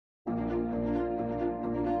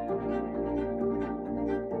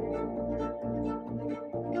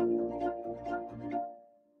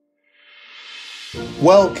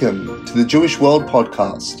Welcome to the Jewish World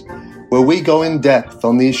Podcast, where we go in depth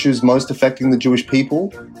on the issues most affecting the Jewish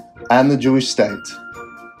people and the Jewish state.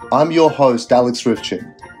 I'm your host, Alex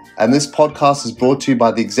Rifchin, and this podcast is brought to you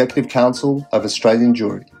by the Executive Council of Australian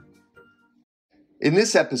Jewry. In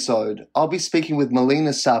this episode, I'll be speaking with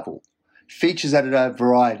Melina Saville, features editor at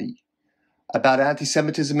Variety, about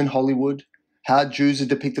anti-Semitism in Hollywood, how Jews are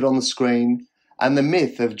depicted on the screen, and the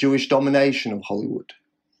myth of Jewish domination of Hollywood.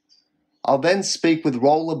 I'll then speak with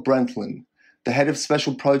Rolla Brentlin, the head of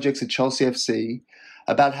special projects at Chelsea FC,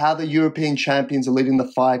 about how the European champions are leading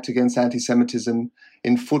the fight against anti-Semitism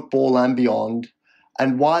in football and beyond,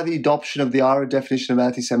 and why the adoption of the IHRA definition of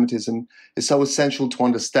anti-Semitism is so essential to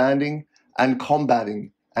understanding and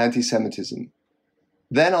combating anti-Semitism.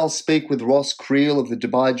 Then I'll speak with Ross Creel of the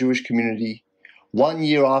Dubai Jewish community 1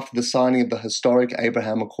 year after the signing of the historic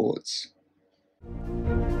Abraham Accords.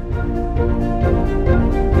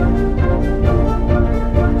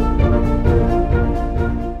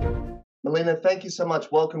 Melina, thank you so much.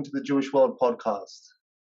 Welcome to the Jewish World Podcast.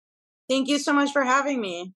 Thank you so much for having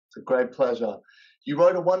me. It's a great pleasure. You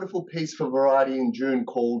wrote a wonderful piece for Variety in June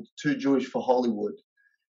called Too Jewish for Hollywood,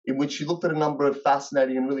 in which you looked at a number of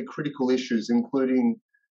fascinating and really critical issues, including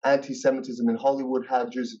anti-Semitism in Hollywood, how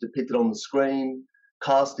Jews are depicted on the screen,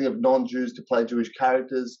 casting of non-Jews to play Jewish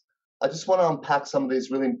characters. I just want to unpack some of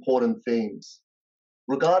these really important themes.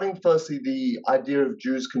 Regarding, firstly, the idea of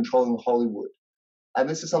Jews controlling Hollywood, and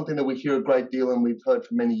this is something that we hear a great deal and we've heard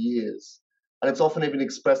for many years, and it's often even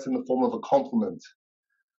expressed in the form of a compliment.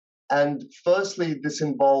 And firstly, this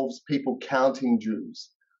involves people counting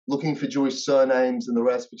Jews, looking for Jewish surnames and the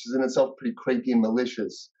rest, which is in itself pretty creepy and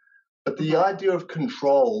malicious. But the idea of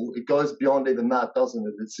control, it goes beyond even that, doesn't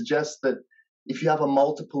it? It suggests that if you have a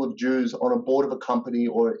multiple of Jews on a board of a company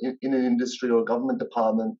or in an industry or a government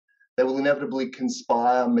department, they will inevitably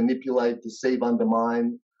conspire, manipulate, deceive,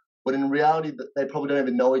 undermine, when in reality they probably don't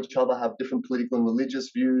even know each other, have different political and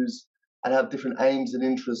religious views, and have different aims and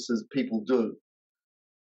interests as people do.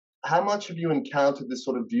 How much have you encountered this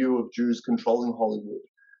sort of view of Jews controlling Hollywood?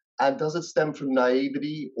 And does it stem from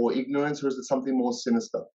naivety or ignorance, or is it something more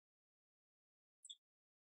sinister?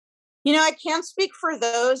 You know, I can't speak for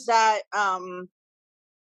those that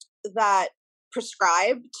that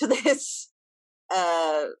prescribe to this,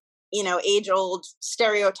 age-old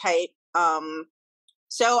stereotype.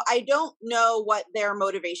 So I don't know what their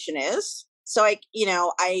motivation is. So I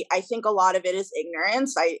think a lot of it is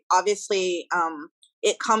ignorance.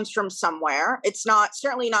 It comes from somewhere. It's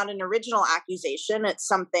certainly not an original accusation. It's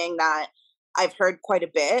something that I've heard quite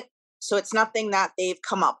a bit. So it's nothing that they've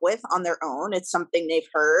come up with on their own. It's something they've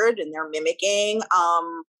heard and they're mimicking.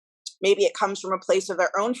 Maybe it comes from a place of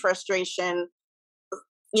their own frustration.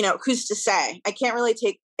 You know, who's to say? I can't really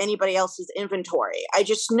take anybody else's inventory. I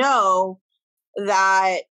just know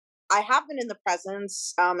that I have been in the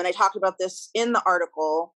presence, and I talked about this in the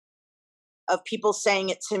article, of people saying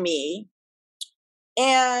it to me.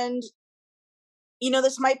 And,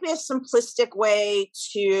 this might be a simplistic way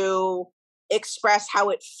to express how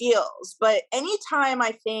it feels, but anytime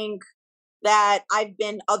I think that I've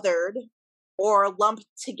been othered or lumped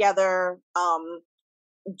together,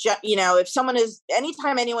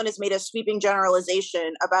 anytime anyone has made a sweeping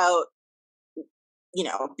generalization about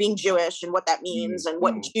being Jewish and what that means and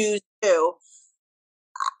what Jews do,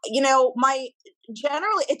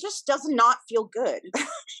 generally, it just does not feel good.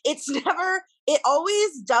 It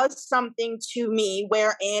always does something to me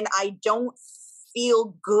wherein I don't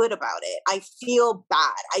feel good about it. I feel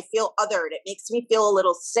bad. I feel othered. It makes me feel a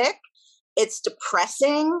little sick. It's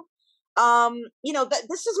depressing.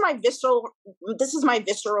 This is my visceral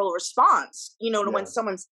response, when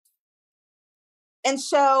someone's. And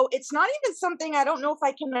so it's not even something, I don't know if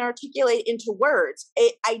I can articulate into words.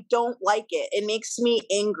 I don't like it. It makes me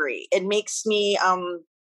angry. It makes me,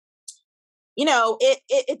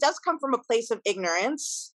 it does come from a place of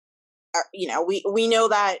ignorance. We know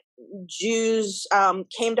that Jews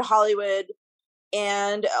came to Hollywood,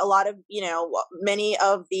 and a lot of, many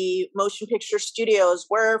of the motion picture studios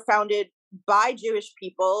were founded by Jewish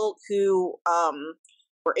people who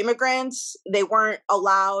were immigrants. They weren't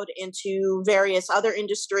allowed into various other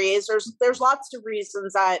industries. There's lots of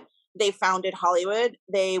reasons that they founded Hollywood.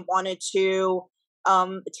 They wanted to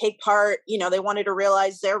take part, they wanted to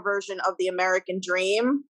realize their version of the American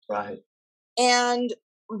dream. Right.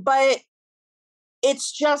 But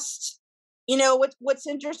it's just, what's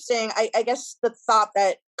interesting, I guess the thought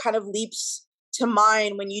that kind of leaps to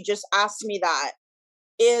mind when you just asked me that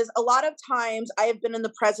is, a lot of times I have been in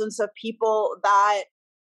the presence of people that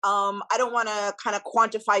I don't want to kind of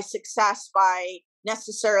quantify success by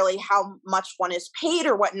necessarily how much one is paid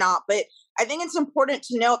or whatnot, but I think it's important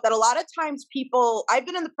to note that a lot of times I've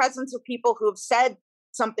been in the presence of people who have said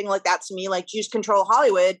something like that to me, like Jews control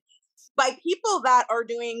Hollywood, by people that are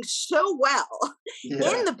doing so well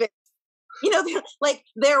Yeah. in the business.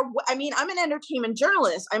 I mean, I'm an entertainment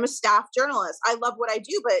journalist. I'm a staff journalist. I love what I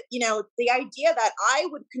do, but the idea that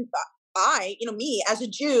me as a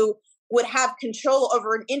Jew would have control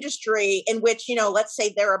over an industry in which, let's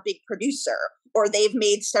say they're a big producer or they've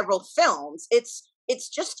made several films. It's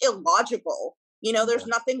just illogical. There's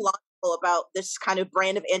nothing logical about this kind of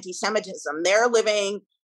brand of anti-Semitism. They're living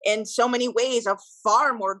in so many ways a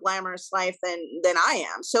far more glamorous life than I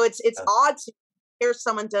am. So it's odd to hear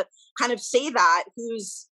someone to kind of say that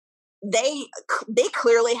they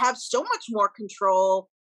clearly have so much more control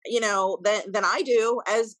than I do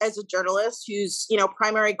as a journalist whose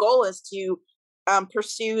primary goal is to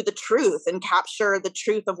pursue the truth and capture the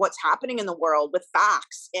truth of what's happening in the world with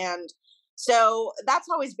facts. And so that's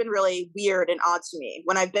always been really weird and odd to me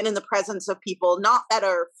when I've been in the presence of people, not that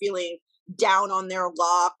are feeling down on their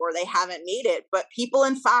luck or they haven't made it, but people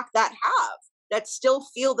in fact that still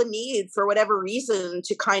feel the need for whatever reason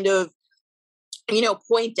to kind of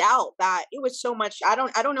point out that it was so much. I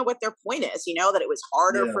don't know what their point is, that it was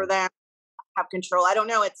harder for them to have control. I don't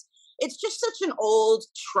know. It's just such an old,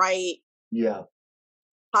 trite,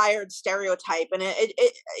 tired stereotype. And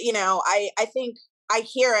I think I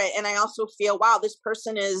hear it and I also feel, wow, this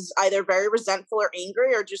person is either very resentful or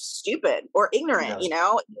angry or just stupid or ignorant,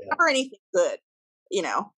 never anything good,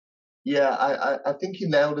 Yeah, I think you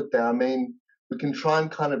nailed it there. I mean, we can try and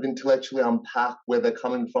kind of intellectually unpack where they're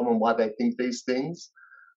coming from and why they think these things.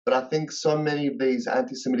 But I think so many of these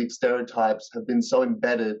anti-Semitic stereotypes have been so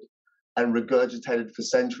embedded and regurgitated for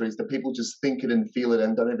centuries that people just think it and feel it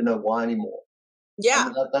and don't even know why anymore. Yeah.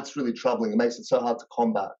 And that's really troubling. It makes it so hard to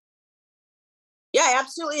combat. Yeah, I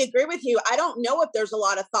absolutely agree with you. I don't know if there's a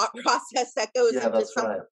lot of thought process that goes into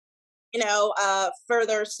Right.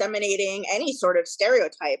 further disseminating any sort of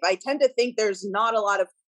stereotype. I tend to think there's not a lot of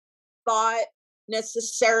thought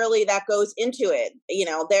necessarily that goes into it.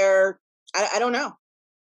 I don't know.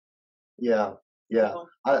 Yeah.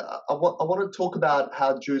 I want to talk about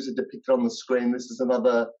how Jews are depicted on the screen. This is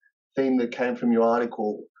another theme that came from your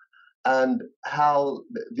article, and how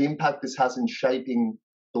the impact this has in shaping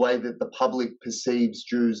the way that the public perceives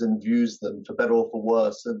Jews and views them, for better or for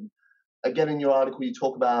worse. And again, in your article, you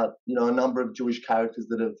talk about a number of Jewish characters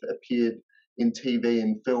that have appeared in TV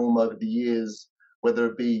and film over the years, whether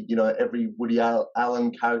it be every Woody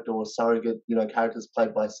Allen character or surrogate characters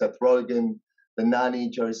played by Seth Rogen, the Nanny,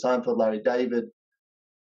 Jerry Seinfeld, Larry David.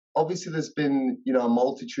 Obviously, there's been a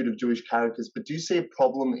multitude of Jewish characters, but do you see a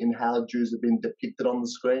problem in how Jews have been depicted on the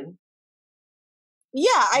screen?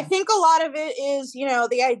 Yeah, I think a lot of it is,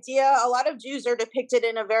 the idea, a lot of Jews are depicted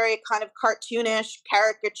in a very kind of cartoonish,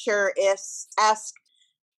 caricature-esque,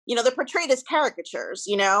 they're portrayed as caricatures,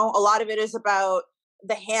 a lot of it is about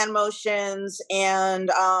the hand motions and,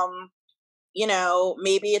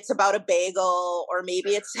 maybe it's about a bagel or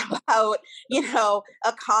maybe it's about, a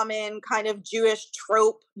common kind of Jewish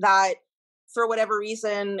trope that for whatever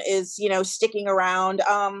reason is, sticking around.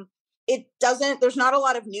 There's not a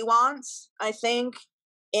lot of nuance, I think,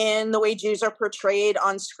 in the way Jews are portrayed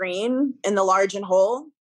on screen in the large and whole.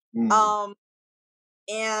 And,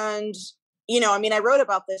 I wrote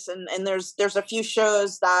about this and there's a few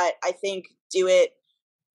shows that I think do it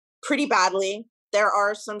pretty badly. There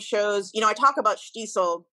are some shows, I talk about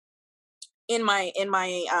Shtisel in my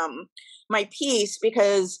my piece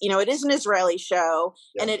because, it is an Israeli show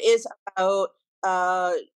and it is about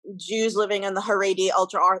Jews living in the Haredi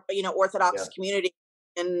Orthodox community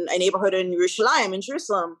in a neighborhood in Yerushalayim, in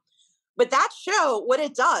Jerusalem. But that show, what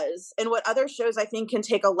it does and what other shows I think can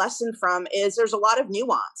take a lesson from is there's a lot of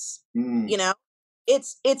nuance.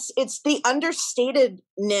 It's the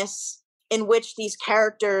understatedness in which these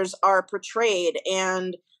characters are portrayed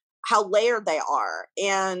and how layered they are.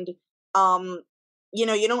 And,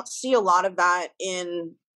 you don't see a lot of that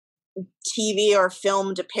in TV or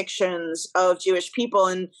film depictions of Jewish people.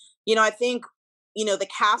 And, I think, the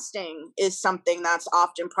casting is something that's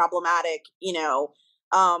often problematic.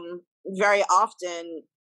 Very often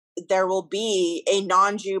there will be a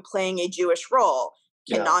non-Jew playing a Jewish role.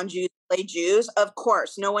 Can non-Jews play Jews? Of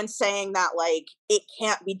course. No one's saying that like it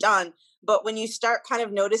can't be done. But when you start kind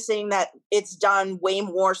of noticing that it's done way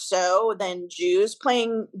more so than Jews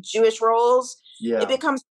playing Jewish roles, it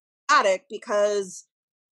becomes problematic because,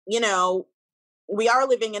 we are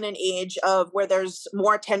living in an age of where there's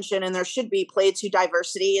more attention and there should be played to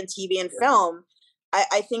diversity in TV and film.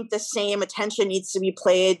 I think the same attention needs to be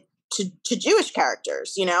played to Jewish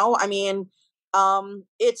characters, I mean,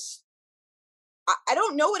 It's I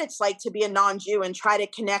don't know what it's like to be a non-Jew and try to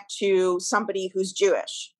connect to somebody who's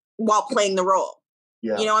Jewish while playing the role.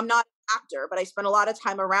 Yeah. I'm not an actor, but I spend a lot of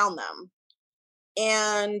time around them.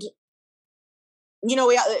 And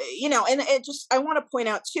and it just, I want to point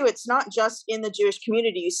out too, it's not just in the Jewish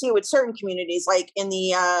community. You see it with certain communities, like in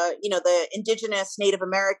the, the indigenous Native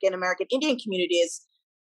American Indian communities.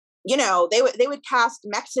 They would cast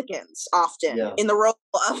Mexicans often in the role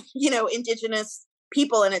of, indigenous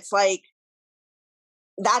people. And it's like,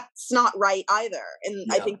 that's not right either. And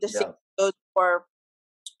I think the same goes for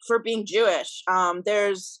being Jewish.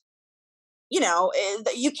 There's,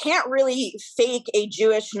 you can't really fake a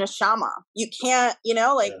Jewish neshama. You can't,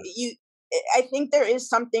 I think there is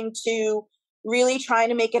something to really trying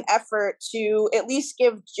to make an effort to at least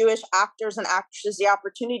give Jewish actors and actresses the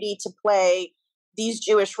opportunity to play these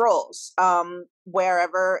Jewish roles,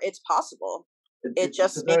 wherever it's possible. It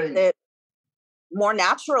just makes it more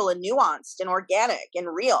natural and nuanced and organic and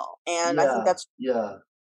real. And I think that's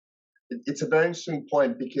it's a very interesting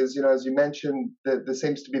point because, as you mentioned, there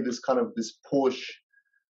seems to be this push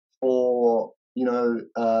for,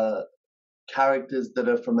 characters that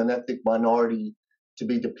are from an ethnic minority to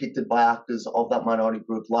be depicted by actors of that minority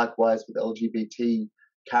group. Likewise with LGBT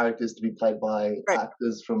characters to be played by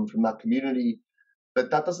actors from that community.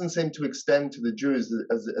 But that doesn't seem to extend to the Jews,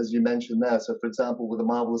 as you mentioned there. So, for example, with The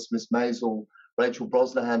Marvelous Miss Maisel, Rachel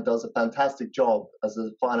Brosnahan does a fantastic job as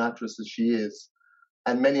a fine actress as she is.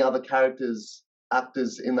 And many other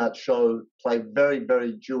actors in that show play very,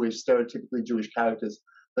 very Jewish, stereotypically Jewish characters,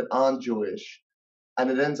 but aren't Jewish. And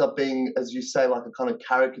it ends up being, as you say, like a kind of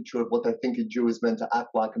caricature of what they think a Jew is meant to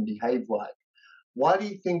act like and behave like. Why do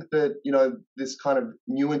you think that, this kind of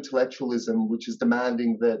new intellectualism, which is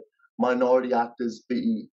demanding that minority actors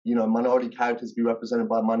be, minority characters be represented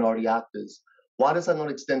by minority actors, why does that not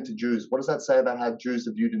extend to Jews? What does that say about how Jews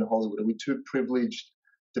are viewed in Hollywood? Are we too privileged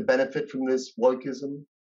to benefit from this wokeism?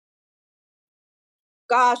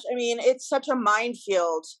 Gosh, I mean, it's such a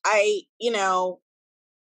minefield.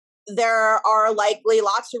 There are likely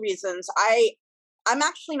lots of reasons. I'm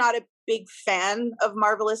actually not a big fan of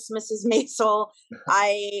Marvelous Mrs. Maisel.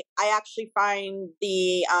 I actually find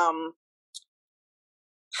the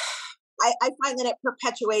I find that it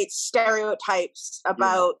perpetuates stereotypes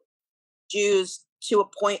about Jews to a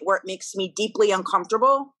point where it makes me deeply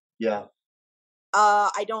uncomfortable. Yeah.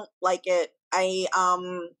 I don't like it. I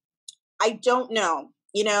don't know.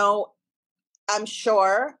 I'm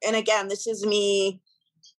sure. And again, this is me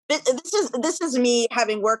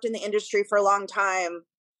having worked in the industry for a long time,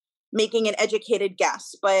 making an educated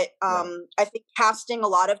guess. But I think casting a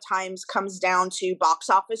lot of times comes down to box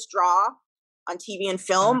office draw on TV and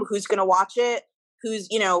film. Who's going to watch it? Who's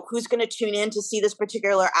going to tune in to see this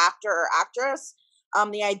particular actor or actress?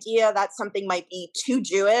 The idea that something might be too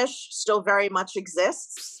Jewish still very much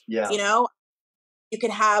exists. Yeah. You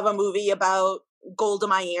could have a movie about Golda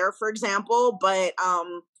Meir, for example, but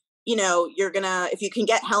if you can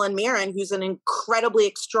get Helen Mirren, who's an incredibly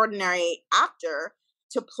extraordinary actor,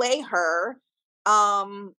 to play her,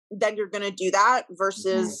 then you're going to do that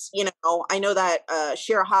versus, I know that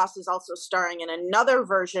Shira Haas is also starring in another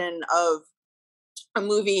version of a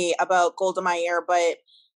movie about Golda Meir, but,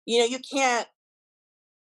 you can't,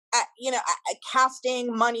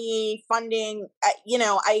 casting, money, funding,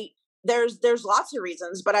 there's lots of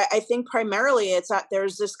reasons, but I think primarily it's that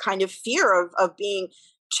there's this kind of fear of being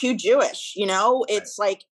too Jewish. It's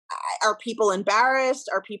like, are people embarrassed?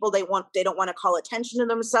 Are people they don't want to call attention to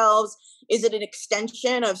themselves? Is it an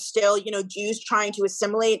extension of still, Jews trying to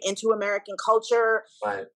assimilate into American culture?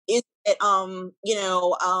 Right. Is it,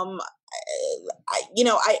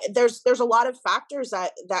 there's a lot of factors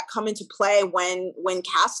that come into play when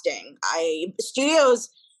casting. Studios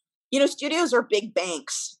are big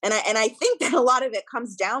banks, and I think that a lot of it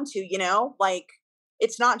comes down to,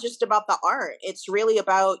 it's not just about the art. It's really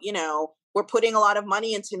about, we're putting a lot of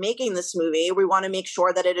money into making this movie. We want to make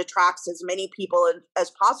sure that it attracts as many people as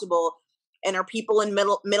possible. And are people in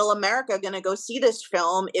middle America going to go see this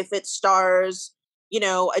film if it stars,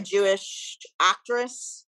 a Jewish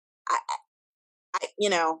actress?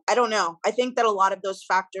 I don't know. I think that a lot of those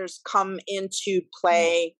factors come into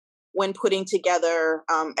play when putting together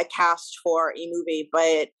a cast for a movie.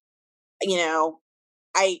 But,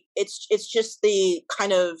 it's just the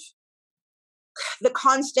kind of the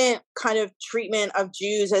constant kind of treatment of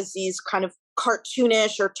Jews as these kind of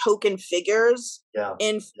cartoonish or token figures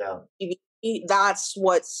in TV. That's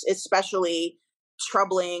what's especially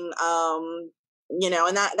troubling. And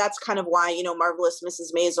that's kind of why, Marvelous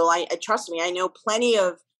Mrs. Maisel, I trust me, I know plenty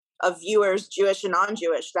of viewers, Jewish and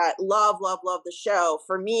non-Jewish, that love the show.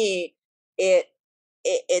 For me, it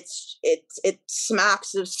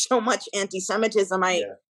smacks of so much anti-Semitism.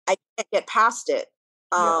 Yeah. I can't get past it.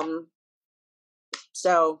 Yeah.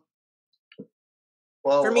 So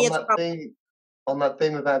Well, for me, it's on that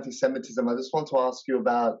theme of anti-Semitism, I just want to ask you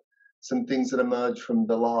about some things that emerged from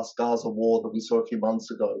the last Gaza war that we saw a few months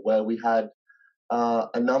ago, where we had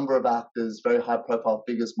a number of actors, very high-profile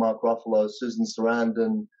figures, Mark Ruffalo, Susan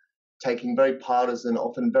Sarandon, taking very partisan,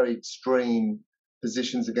 often very extreme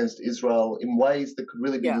positions against Israel in ways that could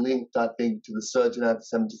really be linked, I think, to the surge in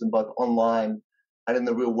anti-Semitism, both online and in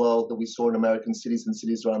the real world that we saw in American cities and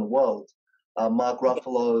cities around the world. Mark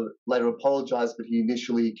Ruffalo later apologized, but he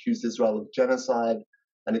initially accused Israel of genocide,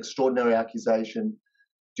 an extraordinary accusation.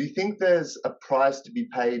 Do you think there's a price to be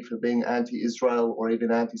paid for being anti-Israel or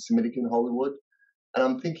even anti-Semitic in Hollywood? And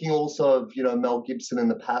I'm thinking also of, Mel Gibson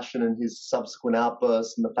and The Passion and his subsequent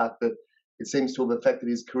outbursts and the fact that it seems to have affected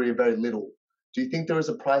his career very little. Do you think there is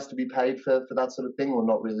a price to be paid for that sort of thing, or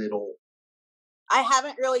not really at all? I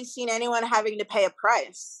haven't really seen anyone having to pay a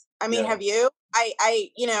price. I mean, have you?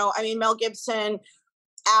 Mel Gibson,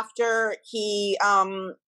 after he,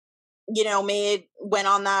 went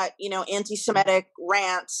on that, anti-Semitic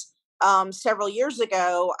rant, several years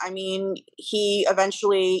ago, I mean, he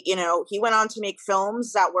eventually, he went on to make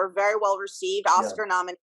films that were very well received, Oscar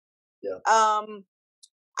nominated. Yeah.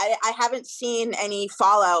 I haven't seen any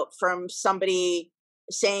fallout from somebody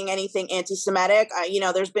saying anything anti-Semitic.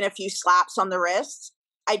 There's been a few slaps on the wrist.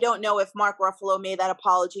 I don't know if Mark Ruffalo made that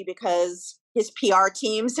apology because his PR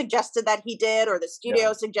team suggested that he did, or the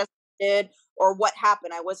studio suggested he did, or what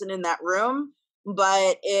happened. I wasn't in that room,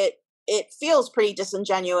 but it feels pretty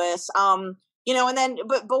disingenuous. And then,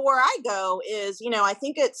 but where I go is, I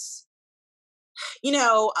think it's,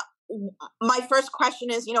 my first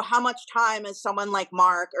question is, how much time has someone like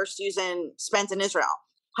Mark or Susan spent in Israel?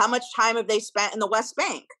 How much time have they spent in the West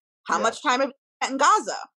Bank? How much time have they spent in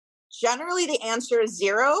Gaza? Generally, the answer is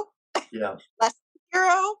zero. Yeah. Less than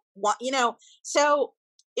zero. One, so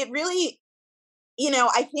it really,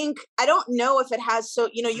 I think, I don't know if it has, so,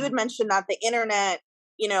 you had mentioned that the internet,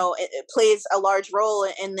 it plays a large role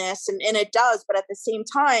in this, and it does, but at the same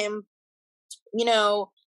time,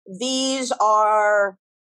 these are,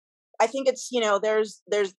 I think it's, there's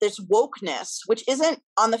this wokeness, which isn't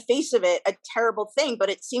on the face of it a terrible thing, but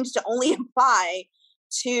it seems to only apply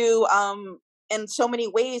to, in so many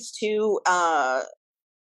ways, to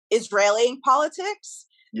Israeli politics.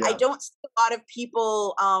 Yeah. I don't see a lot of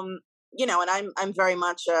people, and I'm very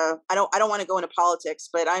much, I don't want to go into politics,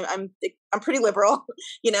 but I'm pretty liberal,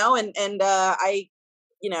 and I,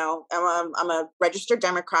 I'm a registered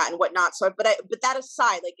Democrat and whatnot. So, but that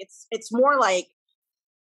aside, like it's more like,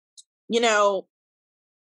 they're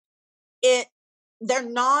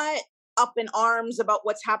not up in arms about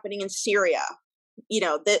what's happening in Syria.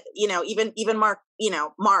 Even Mark,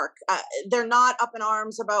 they're not up in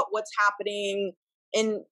arms about what's happening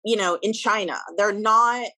in China. They're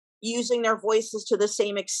not using their voices to the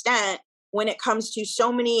same extent when it comes to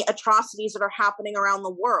so many atrocities that are happening around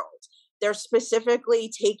the world. They're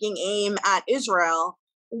specifically taking aim at Israel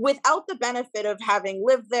without the benefit of having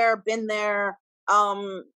lived there, been there,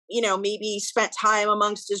 maybe spent time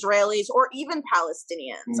amongst Israelis or even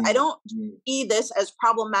Palestinians. I don't see this as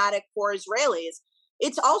problematic for Israelis.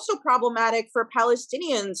 It's also problematic for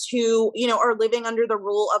Palestinians who, are living under the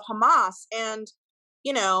rule of Hamas. And,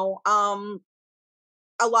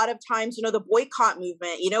 a lot of times, the boycott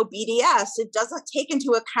movement, BDS, it doesn't take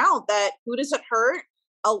into account that who does it hurt?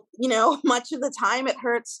 Much of the time it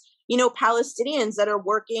hurts, Palestinians that are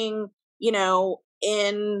working,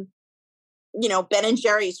 in, Ben and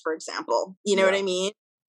Jerry's, for example, what I mean?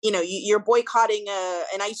 You're boycotting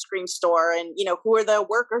an ice cream store, and, who are the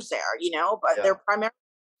workers there, but they're primarily.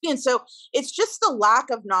 And so it's just the lack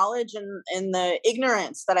of knowledge and the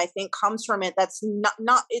ignorance that I think comes from it. That's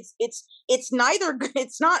not it's neither,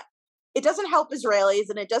 it's not, it doesn't help Israelis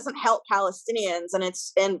and it doesn't help Palestinians.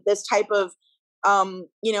 And this type of,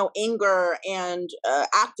 anger and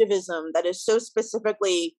activism that is so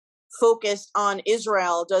specifically focused on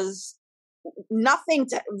Israel does nothing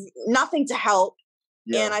to help.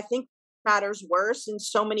 And I think matters worse in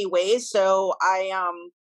so many ways. So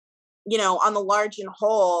on the large and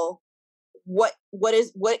whole, what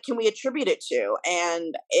can we attribute it to?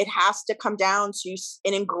 And it has to come down to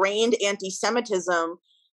an ingrained anti-Semitism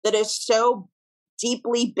that is so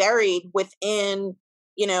deeply buried within,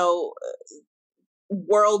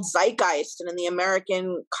 world zeitgeist and in the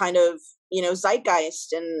American kind of,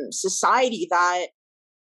 zeitgeist and society that,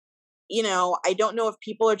 I don't know if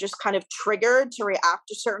people are just kind of triggered to react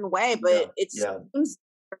a certain way, but it seems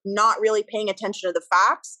not really paying attention to the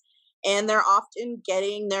facts. and they're often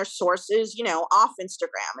getting their sources, off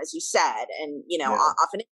Instagram, as you said, and, Yeah. off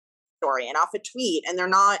an story and off a tweet, and they're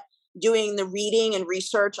not doing the reading and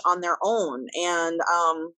research on their own. And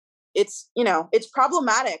it's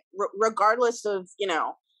problematic, regardless of,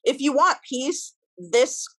 if you want peace,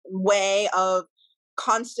 this way of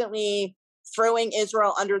constantly throwing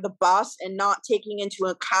Israel under the bus and not taking into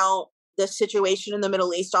account the situation in the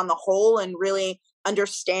Middle East on the whole and really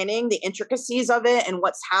understanding the intricacies of it and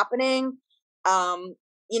what's happening,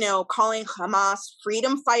 calling Hamas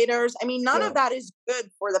freedom fighters. I mean, none Yeah. of that is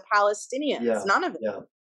good for the Palestinians. Yeah. None of it. Yeah.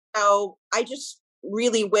 So I just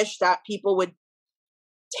really wish that people would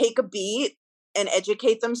take a beat and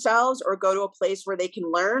educate themselves, or go to a place where they can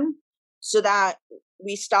learn, so that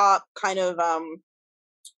we stop kind of,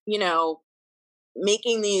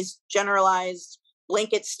 making these generalized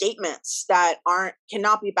blanket statements that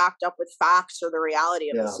cannot be backed up with facts or the reality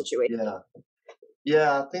of the situation.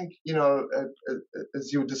 Yeah, I think,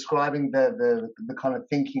 as you were describing the kind of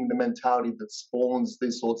thinking, the mentality that spawns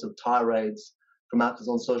these sorts of tirades from actors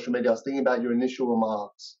on social media, I was thinking about your initial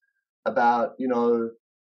remarks about,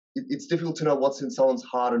 it's difficult to know what's in someone's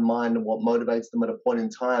heart and mind and what motivates them at a point in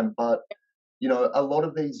time. But, a lot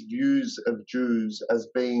of these views of Jews as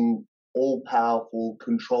being all-powerful,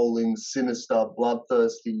 controlling, sinister,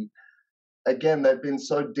 bloodthirsty, again, they've been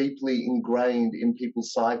so deeply ingrained in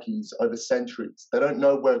people's psyches over centuries. They don't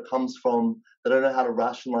know where it comes from. They don't know how to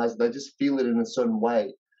rationalize it. They just feel it in a certain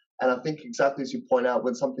way. And I think exactly as you point out,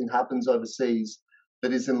 when something happens overseas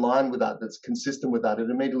that is in line with that, that's consistent with that, it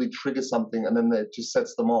immediately triggers something, and then it just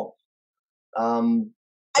sets them off.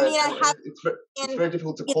 It's very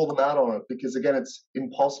difficult to call them out on it, because, again, it's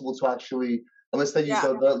impossible to actually, unless they use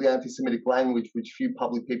overtly anti-Semitic language, which few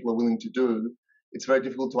public people are willing to do, it's very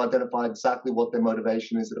difficult to identify exactly what their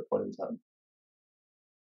motivation is at a point in time.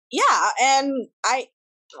 Yeah, and I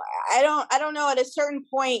don't know. At a certain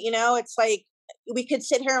point, it's like we could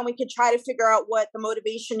sit here and we could try to figure out what the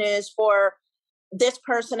motivation is for this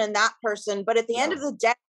person and that person, but at the end of the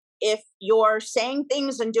day, if you're saying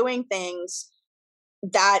things and doing things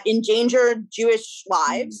that endanger Jewish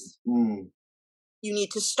lives, you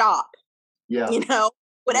need to stop.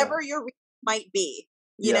 Whatever your reason might be.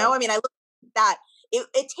 I mean, I look at that.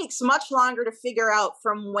 It takes much longer to figure out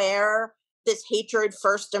from where this hatred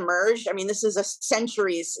first emerged. I mean, this is a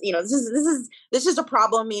centuries. This is a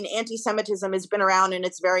problem. I mean, anti-Semitism has been around in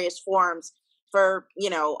its various forms for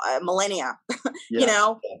millennia.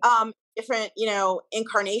 Different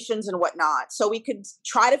incarnations and whatnot. So we could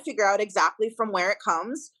try to figure out exactly from where it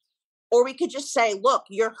comes, or we could just say, look,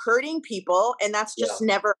 you're hurting people, and that's just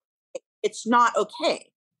never. It's not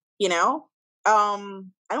okay. I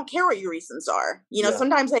don't care what your reasons are.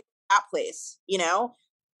 Sometimes I go to that place.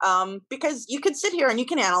 Because you can sit here and you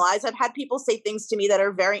can analyze. I've had people say things to me that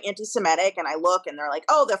are very anti-Semitic, and I look and they're like,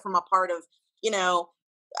 oh, they're from a part of,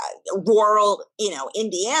 rural,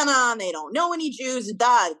 Indiana, and they don't know any Jews,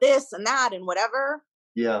 this and that and whatever.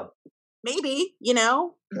 Yeah. Maybe,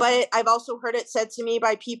 but I've also heard it said to me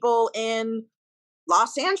by people in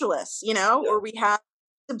Los Angeles, where we have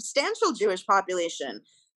substantial Jewish population.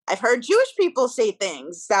 I've heard Jewish people say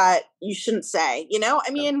things that you shouldn't say,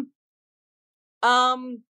 I mean,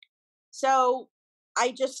 so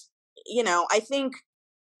I just, I think,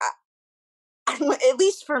 at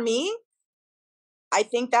least for me, I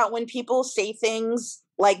think that when people say things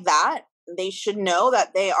like that, they should know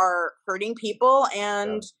that they are hurting people.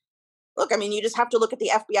 And look, I mean, you just have to look at the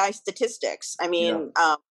FBI statistics. I mean,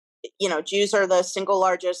 Jews are the single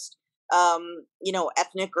largest,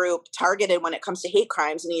 ethnic group targeted when it comes to hate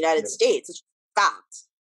crimes in the United States. It's a fact.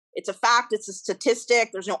 It's a fact. It's a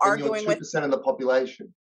statistic. There's no arguing with 2% of the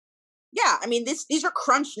population. Yeah, I mean, these are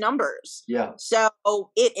crunch numbers. Yeah. So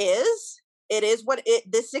it is what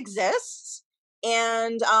this exists,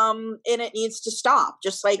 and it needs to stop,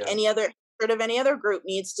 just like any other group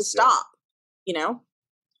needs to stop.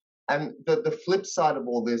 And the flip side of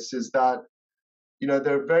all this is that,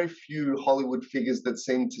 there are very few Hollywood figures that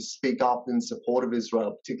seem to speak up in support of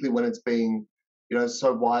Israel, particularly when it's being,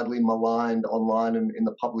 so widely maligned online and in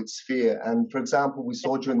the public sphere. And for example, we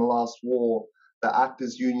saw during the last war, the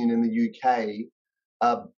Actors Union in the UK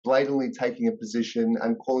blatantly taking a position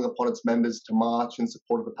and calling upon its members to march in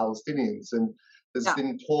support of the Palestinians. And there's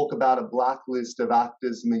been talk about a blacklist of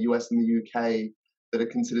actors in the US and the UK that are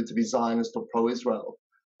considered to be Zionist or pro-Israel.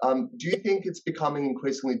 Do you think it's becoming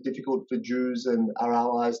increasingly difficult for Jews and our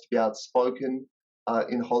allies to be outspoken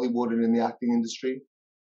in Hollywood and in the acting industry?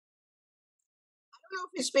 I don't know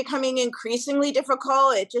if it's becoming increasingly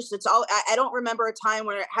difficult. I don't remember a time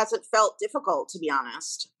where it hasn't felt difficult, to be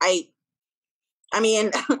honest. I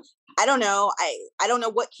mean, I don't know. I don't know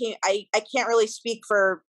what came. I can't really speak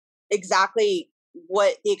for exactly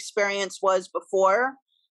what the experience was before.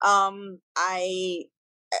 I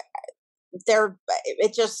there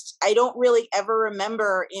it just I don't really ever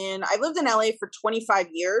remember in I lived in LA for 25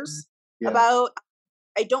 years. Yeah. About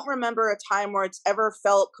I don't remember a time where it's ever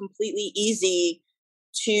felt completely easy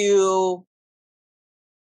to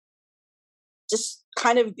just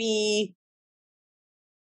kind of be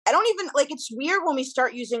I don't even like it's weird when we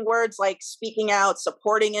start using words like speaking out,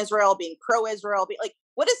 supporting Israel, being pro-Israel, be like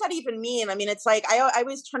what does that even mean? I mean, it's like I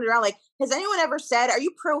always turn it around like has anyone ever said are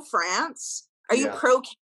you pro France? Are you Yeah. pro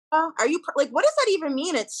Canada? Are you like what does that even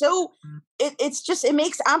mean? It's so it's just it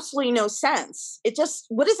makes absolutely no sense. It just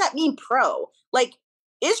what does that mean pro? Like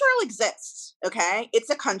Israel exists, okay? It's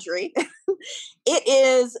a country. It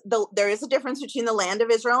is there is a difference between the land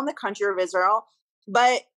of Israel and the country of Israel,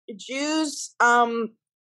 but Jews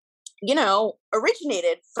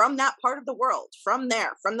originated from that part of the world, from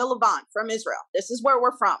there, from the Levant, from Israel. This is where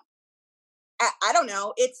we're from. I don't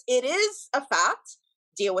know. It is a fact.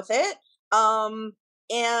 Deal with it.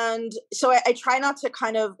 And so I try not to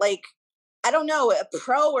kind of like I don't know,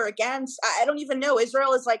 pro or against. I don't even know.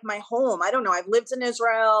 Israel is like my home. I don't know. I've lived in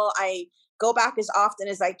Israel. I go back as often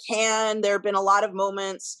as I can. There have been a lot of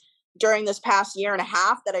moments during this past year and a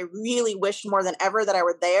half that I really wish more than ever that I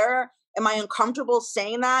were there. Am I uncomfortable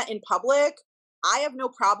saying that in public? I have no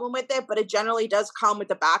problem with it, but it generally does come with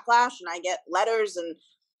the backlash, and I get letters and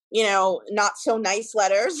not so nice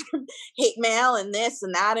letters, hate mail and this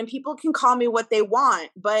and that, and people can call me what they want,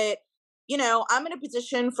 but I'm in a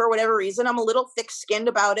position for whatever reason. I'm a little thick skinned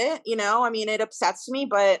about it. I mean, it upsets me,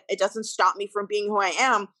 but it doesn't stop me from being who I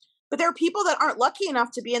am. But there are people that aren't lucky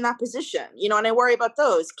enough to be in that position, and I worry about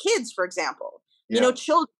those kids, for example, Yeah.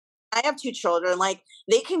 children. I have two children, like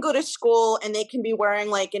they can go to school and they can be wearing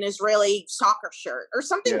like an Israeli soccer shirt or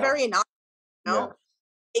something Yeah. very nice, Yeah.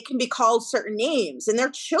 it can be called certain names and they're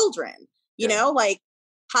children, Yeah. like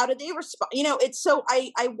how do they respond? It's so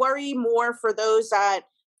I worry more for those that,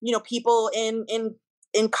 people in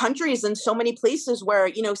countries in so many places where,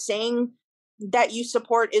 saying that you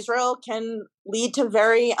support Israel can lead to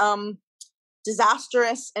very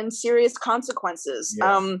disastrous and serious consequences.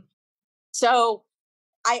 Yeah. So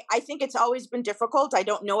I think it's always been difficult. I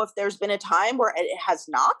don't know if there's been a time where it has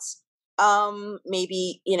not.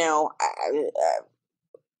 Maybe,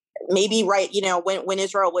 maybe right when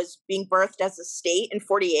Israel was being birthed as a state in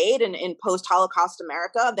 48 and in post-Holocaust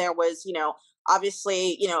America, there was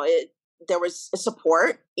obviously there was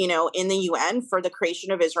support in the UN for the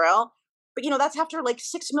creation of Israel, but that's after like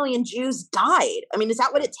 6 million Jews died. I mean, is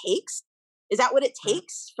that what it takes? Is that what it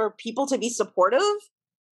takes for people to be supportive?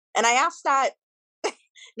 And I asked that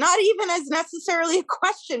not even as necessarily a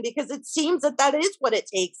question, because it seems that is what it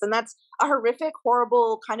takes, and that's a horrific,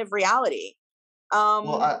 horrible kind of reality.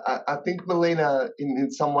 Well, I think, Melina,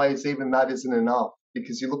 in some ways, even that isn't enough,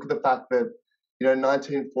 because you look at the fact that,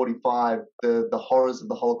 1945, the horrors of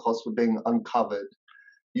the Holocaust were being uncovered.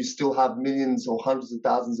 You still have millions or hundreds of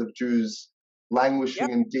thousands of Jews languishing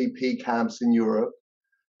Yep. in DP camps in Europe.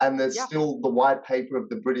 And there's Yeah. still the white paper of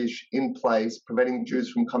the British in place, preventing Jews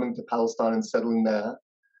from coming to Palestine and settling there.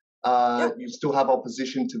 Yeah. You still have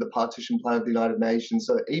opposition to the partition plan of the United Nations.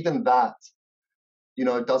 So even that,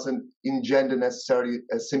 doesn't engender necessarily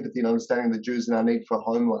a sympathy and understanding of the Jews and our need for a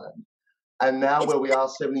homeland. And now It's where we are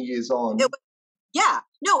 70 years on. Yeah.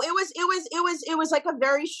 No, it was like a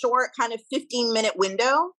very short kind of 15-minute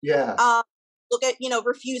window. Yeah. Look at,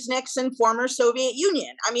 refuse Nixon, former Soviet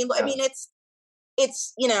Union. I mean, Yeah.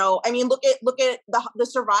 it's I mean, look at the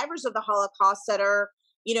survivors of the Holocaust that are,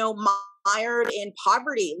 mired in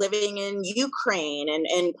poverty, living in Ukraine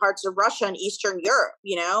and parts of Russia and Eastern Europe,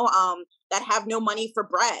 that have no money for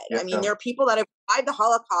bread. Yeah. I mean, there are people that have survived the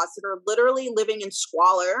Holocaust that are literally living in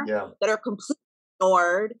squalor, Yeah. that are completely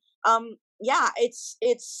ignored. Yeah, it's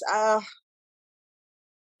it's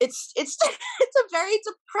it's a very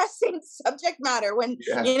depressing subject matter when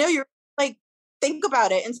you're like think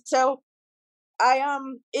about it. And so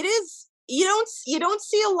it is you don't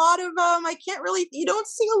see a lot of I can't really you don't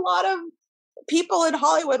see a lot of people in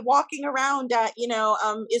Hollywood walking around at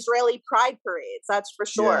Israeli pride parades, that's for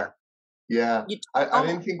sure. Yeah. I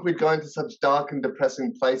didn't think we'd go into such dark and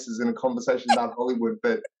depressing places in a conversation about Hollywood,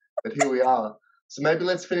 but here we are. So maybe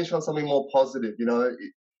let's finish on something more positive.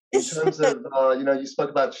 In terms of you spoke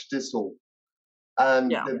about Shtisel,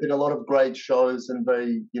 and Yeah. there've been a lot of great shows and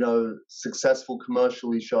very successful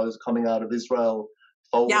commercially shows coming out of Israel.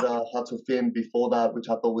 Folda, Hatufim before that, which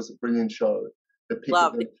I thought was a brilliant show. The peak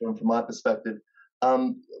of it from my perspective.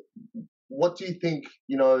 What do you think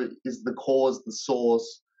is the cause, the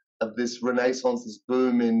source this renaissance, this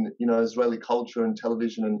boom in Israeli culture and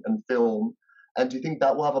television and film. And do you think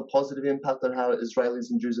that will have a positive impact on how Israelis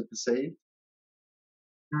and Jews are perceived?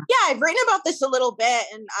 Yeah, I've written about this a little bit,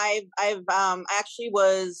 and I've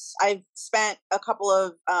spent a couple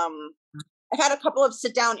of I've had a couple of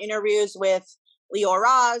sit down interviews with Lior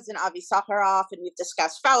Raz and Avi Sakharov, and we've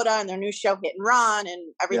discussed Fauda and their new show Hit and Run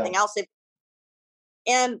and everything else.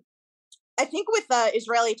 And I think with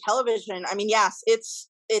Israeli television, I mean, yes, it's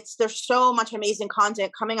there's so much amazing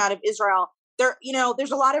content coming out of Israel.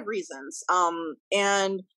 There's a lot of reasons,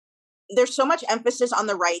 and there's so much emphasis on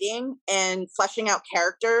the writing and fleshing out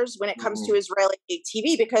characters when it comes to Israeli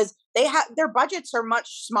TV, because their budgets are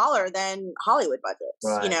much smaller than Hollywood budgets.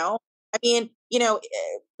 Right. I mean,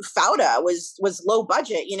 Fauda was low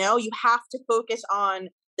budget. You have to focus on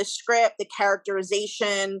the script, the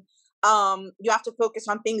characterization. You have to focus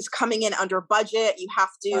on things coming in under budget. You have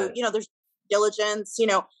to, there's diligence.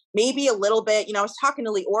 Maybe a little bit. I was talking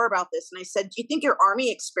to Lior about this, and I said, "Do you think your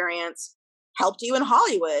army experience helped you in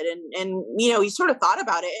Hollywood?" And he sort of thought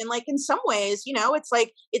about it, and like in some ways, it's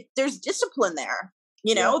like there's discipline there.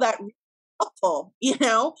 That helpful.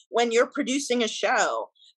 When you're producing a show.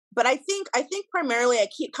 But I think primarily I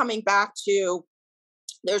keep coming back to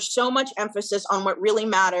there's so much emphasis on what really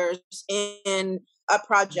matters in a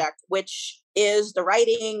project, which is the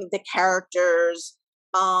writing, the characters.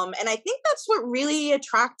 And I think that's what really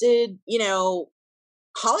attracted,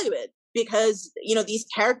 Hollywood, because, these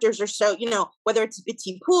characters are so, whether it's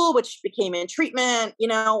Bitsy Pool, which became In Treatment,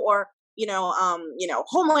 or,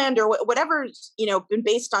 Homeland or whatever's, been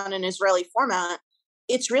based on an Israeli format.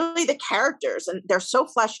 It's really the characters, and they're so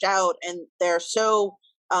fleshed out, and they're so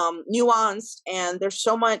nuanced, and there's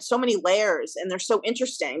so many layers, and they're so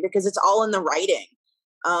interesting because it's all in the writing.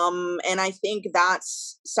 And I think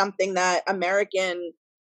that's something that American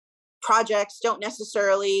projects don't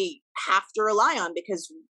necessarily have to rely on,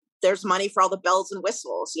 because there's money for all the bells and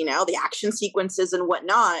whistles, the action sequences and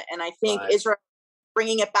whatnot. And I think Israel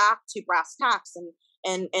bringing it back to brass tacks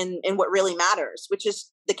and what really matters, which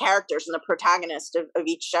is the characters and the protagonist of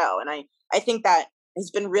each show. And I think that has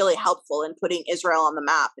been really helpful in putting Israel on the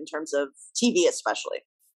map in terms of TV, especially.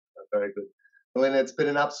 Very good. Elena, it's been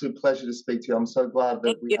an absolute pleasure to speak to you. I'm so glad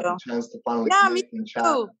that we had a chance to finally connect and chat.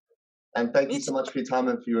 And thank you so much for your time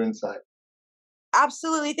and for your insight.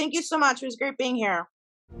 Absolutely. Thank you so much. It was great being here.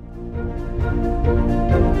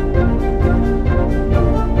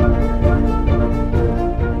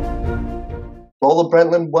 Rolla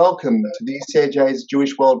Brentland, welcome to the ECAJ's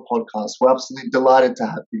Jewish World podcast. We're absolutely delighted to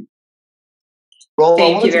have you. Rolla,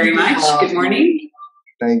 thank you very much. Good morning.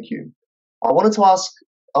 Thank you. I wanted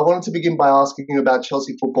to begin by asking you about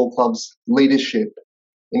Chelsea Football Club's leadership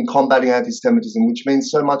in combating anti-Semitism, which means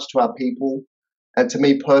so much to our people and to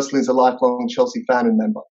me personally as a lifelong Chelsea fan and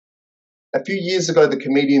member. A few years ago, the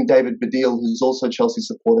comedian David Baddiel, who's also a Chelsea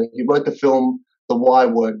supporter, he wrote the film The Y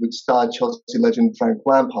Word, which starred Chelsea legend Frank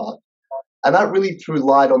Lampard. And that really threw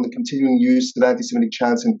light on the continuing use of anti-Semitic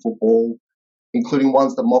chants in football, including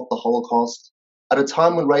ones that mock the Holocaust, at a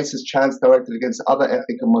time when racist chants directed against other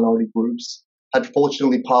ethnic and minority groups had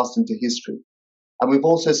fortunately passed into history. And we've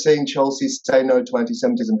also seen Chelsea's Say No to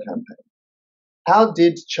Anti-Semitism campaign. How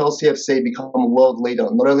did Chelsea FC become a world leader,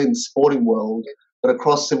 not only in the sporting world, but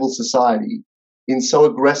across civil society, in so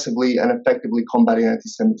aggressively and effectively combating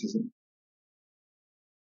anti-Semitism?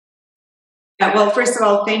 Well, first of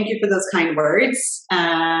all, thank you for those kind words.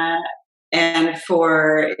 And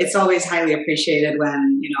it's always highly appreciated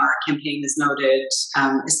when, our campaign is noted,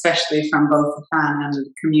 especially from both the fan and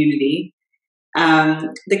the community.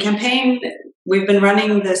 The campaign, we've been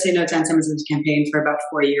running the Say No to Anti-Semitism campaign for about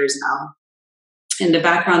 4 years now. And the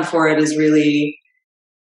background for it is really,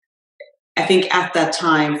 I think at that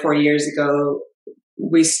time, 4 years ago,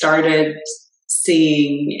 we started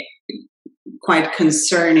seeing quite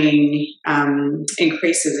concerning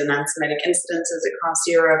increases in anti-Semitic incidences across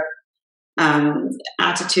Europe,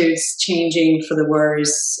 attitudes changing for the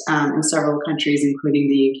worse in several countries, including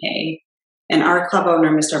the UK. And our club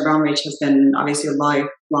owner, Mr. Abramovich, has been obviously a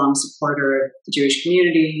lifelong supporter of the Jewish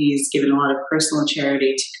community. He's given a lot of personal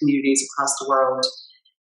charity to communities across the world.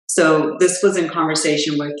 So this was in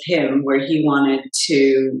conversation with him where he wanted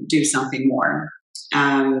to do something more.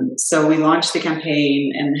 So we launched the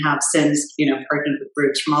campaign and have since, partnered with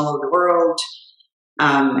groups from all over the world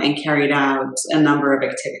and carried out a number of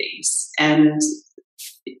activities. And,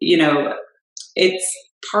 it's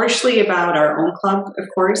partially about our own club, of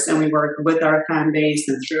course, and we work with our fan base,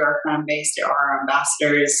 and through our fan base, there are our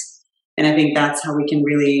ambassadors. And I think that's how we can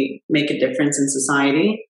really make a difference in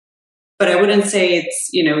society. But I wouldn't say it's,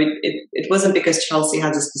 it wasn't because Chelsea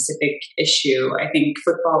has a specific issue. I think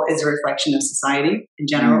football is a reflection of society in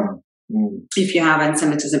general. If you have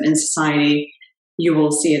anti-Semitism in society, you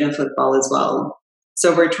will see it in football as well.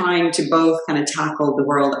 So we're trying to both kind of tackle the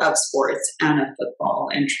world of sports and of football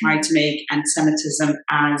and try to make anti-Semitism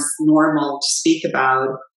as normal to speak about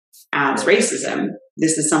as racism.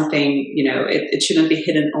 This is something, it shouldn't be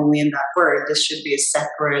hidden only in that word. This should be a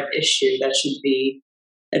separate issue that should be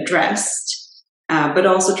addressed, but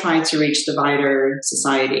also trying to reach the wider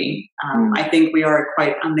society. I think we are a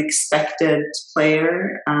quite unexpected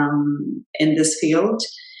player in this field.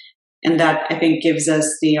 And that, I think, gives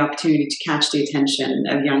us the opportunity to catch the attention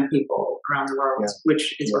of young people around the world,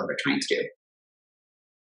 which is what we're trying to do.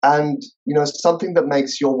 And, something that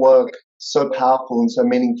makes your work so powerful and so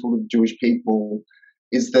meaningful to Jewish people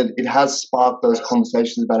is that it has sparked those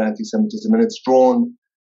conversations about anti-Semitism, and it's drawn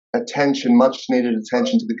attention, much needed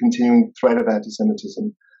attention, to the continuing threat of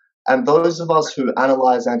anti-Semitism. And those of us who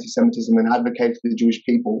analyze anti-Semitism and advocate for the Jewish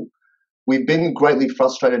people, we've been greatly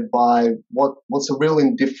frustrated by what's a real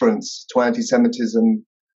indifference to anti-Semitism,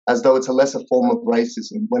 as though it's a lesser form of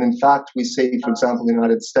racism, when in fact we see, for example, in the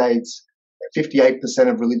United States, 58%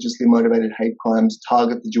 of religiously motivated hate crimes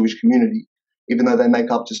target the Jewish community, even though they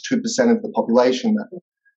make up just 2% of the population.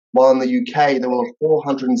 While in the UK, there were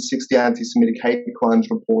 460 anti-Semitic hate crimes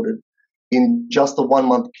reported in just the 1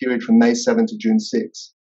 month period from May 7 to June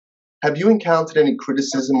 6. Have you encountered any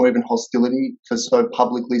criticism or even hostility for so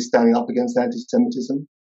publicly standing up against anti-Semitism?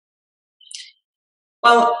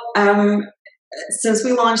 Well, since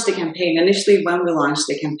we launched the campaign, initially when we launched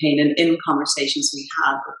the campaign and in conversations we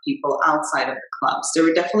had with people outside of the clubs, there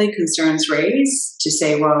were definitely concerns raised to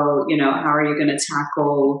say, well, how are you going to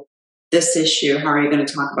tackle this issue? How are you going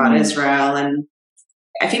to talk about Israel? And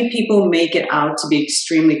I think people make it out to be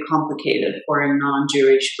extremely complicated for a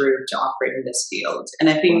non-Jewish group to operate in this field. And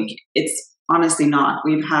I think it's honestly not.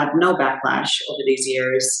 We've had no backlash over these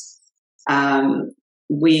years.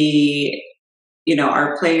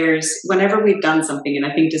 Our players, whenever we've done something, and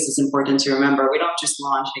I think this is important to remember, we don't just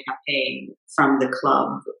launch a campaign from the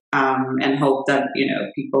club and hope that,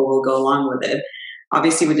 people will go along with it.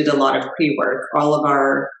 Obviously, we did a lot of pre-work. All of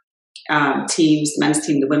our teams, the men's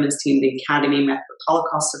team, the women's team, the academy met with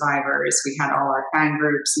Holocaust survivors. We had all our fan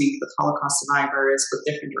groups meet with Holocaust survivors, with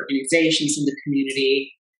different organizations in the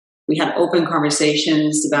community. We had open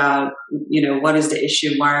conversations about, what is the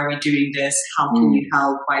issue? Why are we doing this? How can you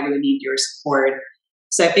help? Why do we need your support?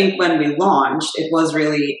 So I think when we launched, it was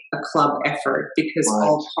really a club effort because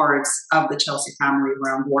all parts of the Chelsea family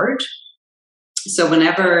were on board. So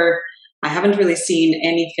I haven't really seen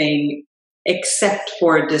anything except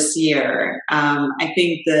for this year. I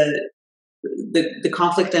think the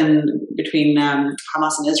conflict between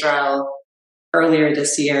Hamas and Israel earlier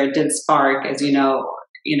this year did spark, as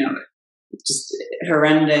just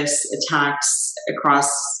horrendous attacks across,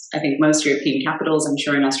 I think, most European capitals. I'm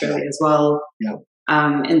sure in Australia as well. Yeah.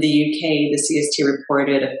 In the UK, the CST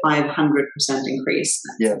reported a 500% increase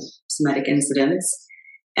in Semitic incidents,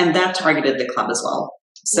 and that targeted the club as well.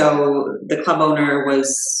 So the club owner was,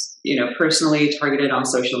 personally targeted on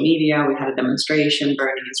social media. We had a demonstration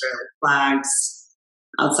burning Israeli flags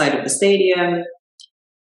outside of the stadium.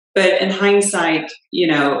 But in hindsight,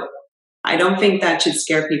 I don't think that should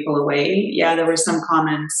scare people away. Yeah, there were some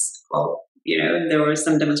comments, there was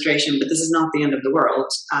some demonstration, but this is not the end of the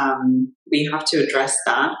world. We have to address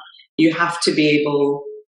that. You have to be able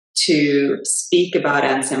to speak about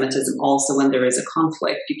anti-Semitism also when there is a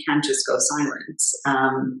conflict. You can't just go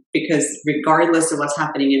silent, because regardless of what's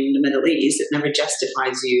happening in the Middle East, it never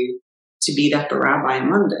justifies you to beat up a rabbi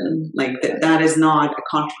in London. Like that is not a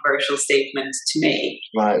controversial statement to make.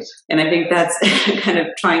 Right. And I think that's kind of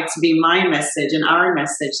trying to be my message and our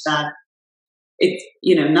message, that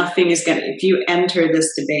nothing is if you enter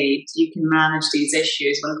this debate, you can manage these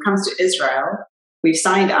issues. When it comes to Israel, we've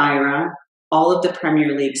signed IRA. All of the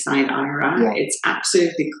Premier League signed IRA. Yeah. It's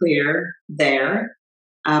absolutely clear there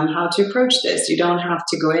how to approach this. You don't have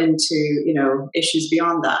to go into, issues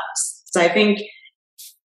beyond that. So I think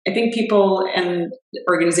people and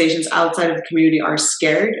organizations outside of the community are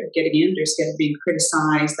scared of getting in. They're scared of being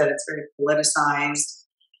criticized, that it's very politicized.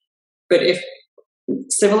 But if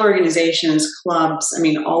civil organizations, clubs,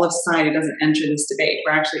 all of society doesn't enter this debate,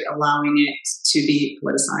 we're actually allowing it to be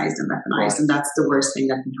politicized and weaponized, and that's the worst thing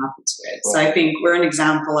that can happen to it. So I think we're an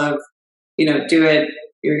example of, do it,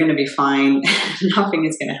 you're going to be fine, nothing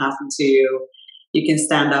is going to happen to you. You can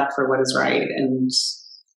stand up for what is right, and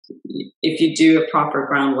if you do a proper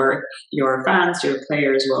groundwork, your fans, your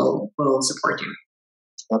players will support you.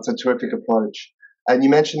 That's a terrific approach. And you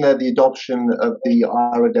mentioned that the adoption of the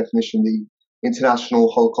IHRA definition, the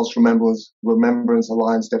International Holocaust Remembrance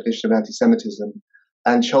Alliance definition of anti-Semitism,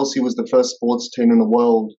 and Chelsea was the first sports team in the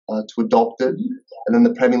world to adopt it, and then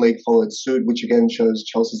the Premier League followed suit, which again shows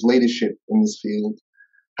Chelsea's leadership in this field.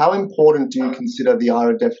 How important do you consider the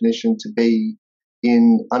IHRA definition to be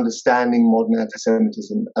in understanding modern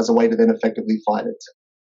anti-Semitism as a way to then effectively fight it?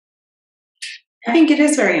 I think it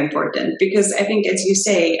is very important because I think, as you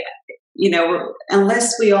say,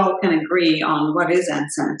 unless we all can agree on what is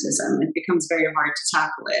anti-Semitism, it becomes very hard to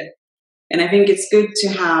tackle it. And I think it's good to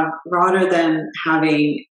have, rather than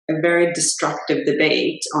having a very destructive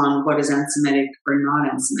debate on what is anti-Semitic or not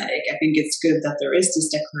anti-Semitic, I think it's good that there is this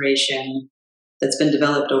declaration that's been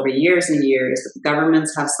developed over years and years that the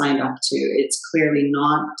governments have signed up to. It's clearly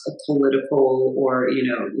not a political or,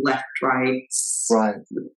 left-right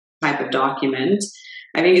type of document.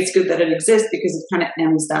 I think it's good that it exists because it kind of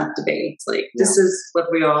ends that debate. This is what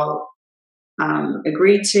we all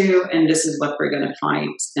agree to, and this is what we're going to fight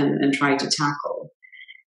and try to tackle.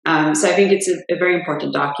 So I think it's a very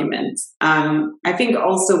important document. I think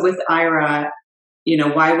also with IHRA,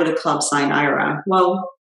 why would a club sign IHRA? Well,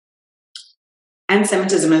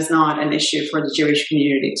 anti-Semitism is not an issue for the Jewish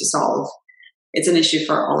community to solve. It's an issue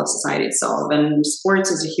for all of society to solve. And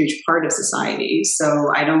sports is a huge part of society.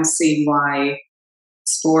 So I don't see why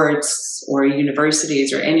sports or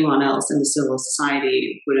universities or anyone else in the civil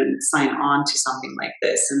society wouldn't sign on to something like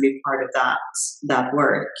this and be part of that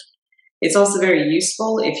work. It's also very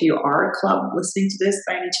useful if you are a club listening to this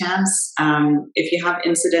by any chance. If you have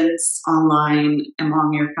incidents online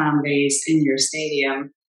among your fan base in your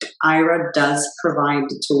stadium, IHRA does provide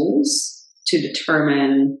the tools to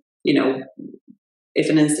determine, if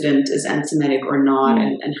an incident is anti-Semitic or not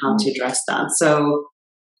and how to address that. So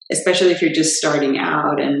especially if you're just starting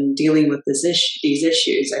out and dealing with these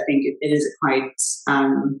issues, I think it is a quite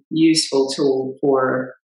useful tool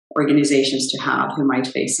for organizations to have who might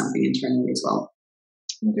face something internally as well.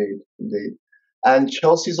 Indeed. And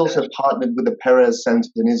Chelsea's also partnered with the Peres Center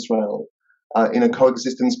in Israel in a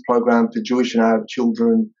coexistence program for Jewish and Arab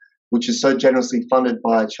children, which is so generously funded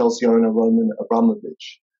by Chelsea owner Roman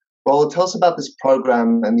Abramovich. Rola, tell us about this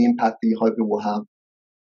program and the impact that you hope it will have.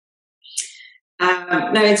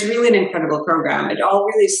 No, it's really an incredible program. It all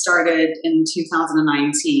really started in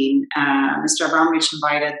 2019. Mr. Abramovich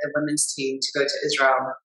invited the women's team to go to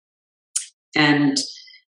Israel. And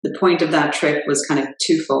the point of that trip was kind of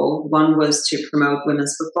twofold. One was to promote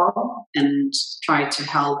women's football and try to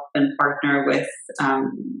help and partner with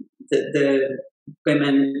the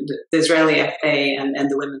women, the Israeli FA and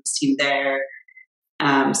the women's team there.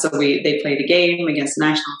 So they played a game against the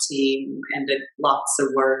national team and did lots of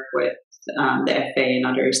work with the FA and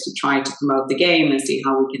others to try to promote the game and see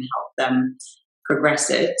how we can help them progress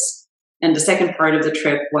it. And the second part of the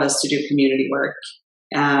trip was to do community work.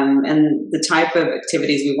 And the type of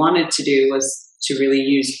activities we wanted to do was to really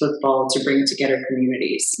use football to bring together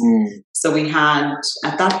communities. So we had,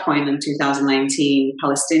 at that point in 2019,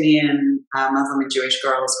 Palestinian, Muslim and Jewish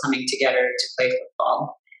girls coming together to play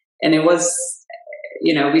football. And it was,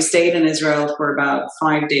 we stayed in Israel for about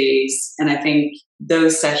 5 days. And I think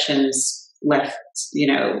those sessions left,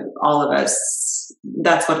 all of us,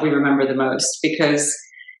 that's what we remember the most, because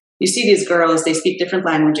you see these girls, they speak different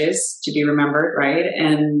languages to be remembered, right?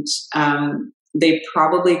 And they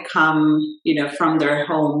probably come, from their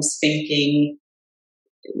homes thinking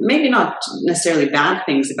maybe not necessarily bad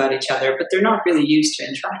things about each other, but they're not really used to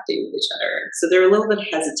interacting with each other. So they're a little bit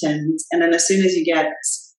hesitant. And then as soon as you get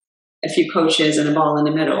a few coaches and a ball in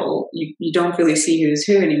the middle, you don't really see who's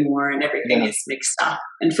who anymore, and everything is mixed up.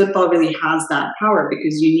 And football really has that power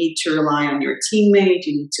because you need to rely on your teammate,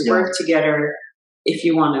 you need to work together if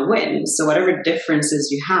you want to win. So whatever differences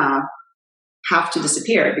you have to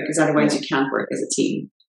disappear, because otherwise you can't work as a team.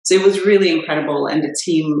 So it was really incredible, and the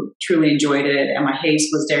team truly enjoyed it. Emma Hayes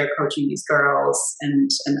was there coaching these girls and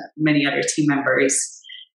many other team members.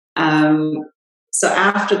 So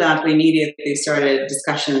after that, we immediately started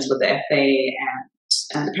discussions with the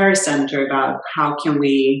FA and the Peres Center about how can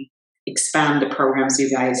we expand the programs you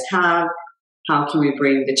guys have. How can we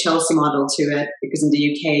bring the Chelsea model to it? Because in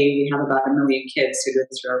the UK, we have about 1 million kids who go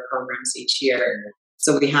through our programs each year.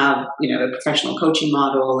 So we have, a professional coaching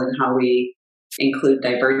model and how we include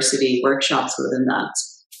diversity workshops within that.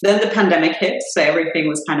 Then the pandemic hit, so everything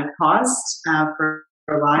was kind of paused for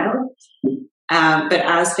a while. But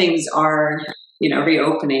as things are,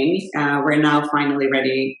 reopening, we're now finally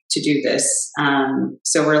ready to do this.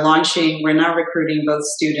 So we're now recruiting both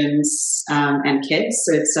students and kids.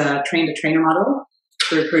 So it's a train-to-trainer model.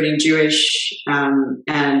 We're recruiting Jewish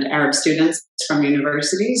and Arab students from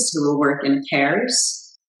universities who will work in pairs.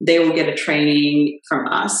 They will get a training from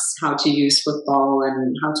us how to use football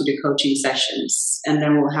and how to do coaching sessions. And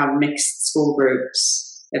then we'll have mixed school groups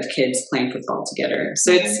of kids playing football together.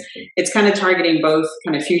 So it's kind of targeting both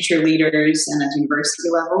kind of future leaders and at university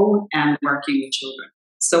level and working with children.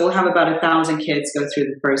 So we'll have about 1,000 kids go through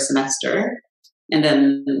the first semester, and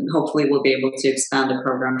then hopefully we'll be able to expand the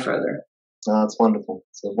program further. Oh, that's wonderful.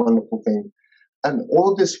 It's a wonderful thing. And all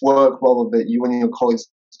of this work, Robert, that you and your colleagues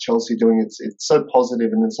at Chelsea are doing, it's so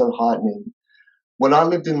positive and it's so heartening. When I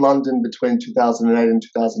lived in London between 2008 and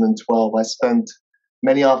 2012, I spent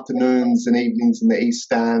many afternoons and evenings in the East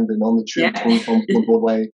Stand and on the tube from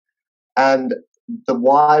Broadway. And the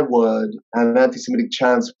Y word and anti-Semitic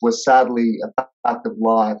chants were sadly a fact of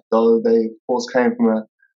life, though they, of course, came from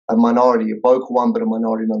a minority, a vocal one, but a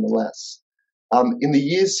minority nonetheless. In the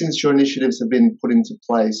years since your initiatives have been put into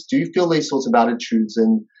place, do you feel these sorts of attitudes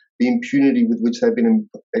and the impunity with which they've been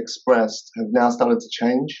expressed have now started to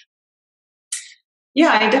change?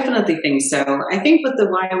 Yeah, I definitely think so. I think with the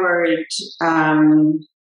Y word,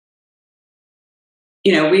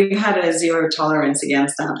 we've had a zero tolerance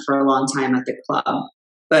against that for a long time at the club,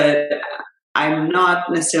 but I'm not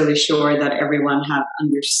necessarily sure that everyone have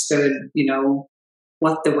understood,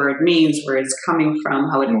 what the word means, where it's coming from,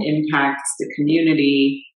 how it impacts the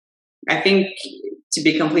community. I think, to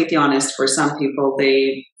be completely honest, for some people,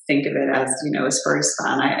 they think of it as, a Spurs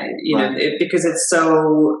fan, because it's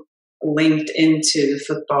so linked into the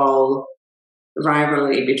football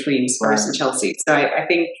rivalry between Spurs and Chelsea. So I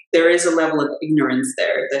think there is a level of ignorance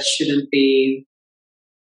there that shouldn't be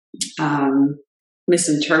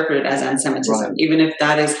misinterpreted as anti-Semitism, even if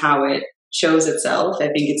that is how it shows itself. I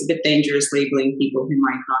think it's a bit dangerous labeling people who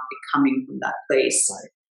might not be coming from that place.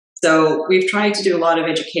 So we've tried to do a lot of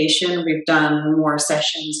education. We've done more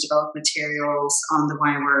sessions, developed materials on the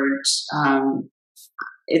Y word.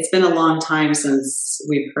 It's been a long time since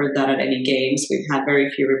we've heard that at any games. We've had very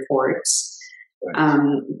few reports.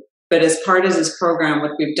 But as part of this program,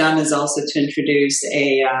 what we've done is also to introduce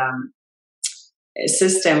a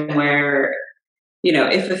system where,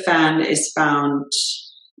 if a fan is found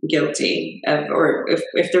guilty or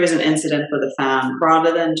if there is an incident with a fan,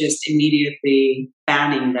 rather than just immediately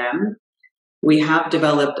banning them, we have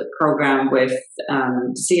developed a program with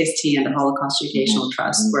CST and the Holocaust Educational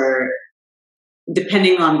Trust where,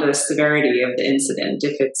 depending on the severity of the incident,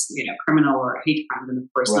 if it's criminal or hate crime, then of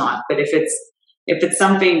course not. But if it's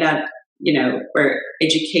something that where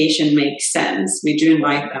education makes sense, we do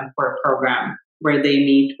invite them for a program where they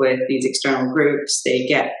meet with these external groups. They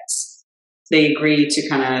agree to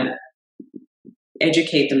kind of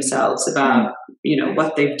educate themselves about,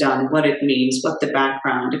 what they've done, what it means, what the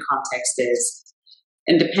background, the context is.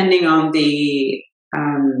 And depending on the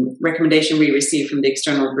recommendation we receive from the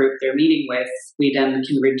external group they're meeting with, we then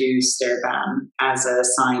can reduce their ban as a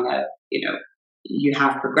sign of, you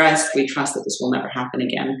have progressed. We trust that this will never happen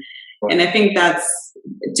again. And I think that's,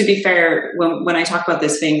 to be fair, when I talk about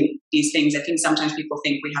these things, I think sometimes people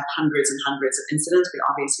think we have hundreds and hundreds of incidents. We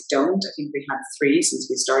obviously don't. I think we had 3 since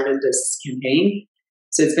we started this campaign.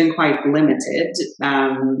 So it's been quite limited.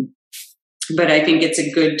 But I think it's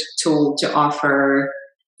a good tool to offer,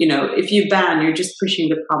 if you ban, you're just pushing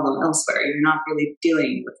the problem elsewhere. You're not really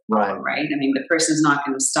dealing with the problem, right? I mean, the person's not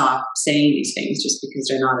going to stop saying these things just because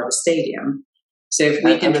they're not at a stadium. So if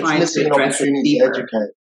we can try to address it deeper.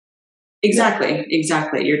 Exactly.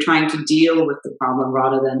 You're trying to deal with the problem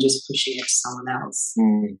rather than just pushing it to someone else.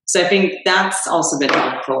 So I think that's also been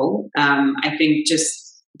helpful. I think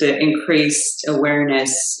just the increased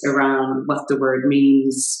awareness around what the word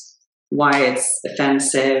means, why it's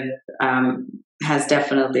offensive, has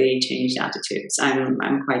definitely changed attitudes.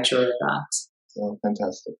 I'm quite sure of that. Oh,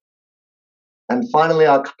 fantastic. And finally,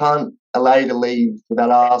 I can't allow you to leave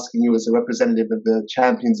without asking you, as a representative of the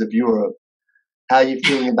champions of Europe, how are you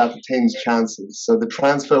feeling about the team's chances? So the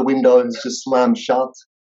transfer window has just slammed shut.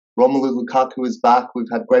 Romelu Lukaku is back. We've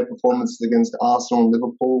had great performances against Arsenal and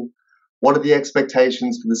Liverpool. What are the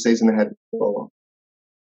expectations for the season ahead?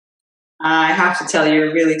 I have to tell you,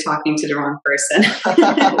 you're really talking to the wrong person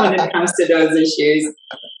when it comes to those issues.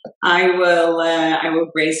 I will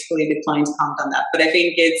gracefully decline to comment on that. But I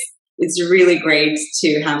think it's really great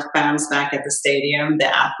to have fans back at the stadium.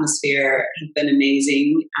 The atmosphere has been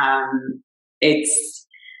amazing. I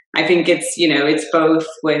think it's both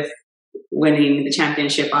with winning the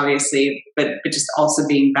championship, obviously, but just also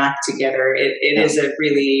being back together. It is a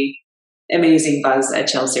really amazing buzz at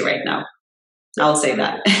Chelsea right now. I'll say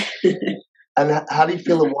that. And how do you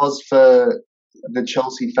feel it was for the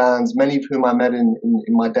Chelsea fans, many of whom I met in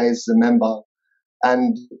my days as a member,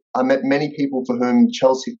 And I met many people for whom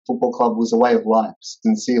Chelsea Football Club was a way of life,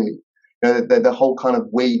 sincerely. The whole kind of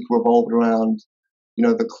week revolved around,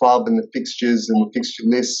 the club and the fixtures and the fixture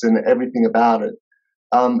lists and everything about it.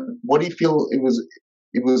 What do you feel it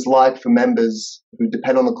was like for members who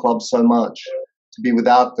depend on the club so much to be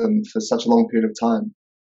without them for such a long period of time?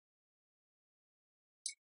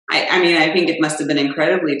 I mean, I think it must have been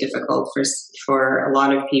incredibly difficult for a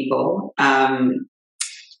lot of people. I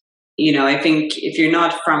think if you're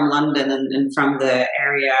not from London and from the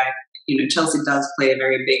area, Chelsea does play a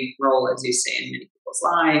very big role, as you say, in many people's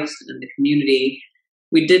lives and in the community.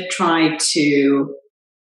 We did try to,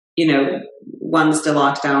 once the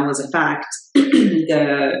lockdown was a fact,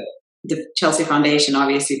 the Chelsea Foundation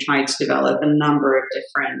obviously tried to develop a number of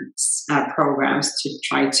different programs to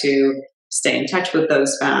try to stay in touch with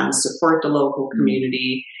those fans, support the local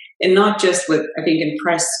community, and not just with, I think in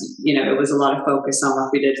press, it was a lot of focus on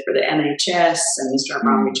what we did for the NHS and Mr.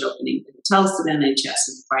 Abramovich opening the hotels to the NHS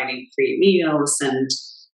and providing free meals and,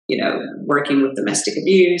 working with domestic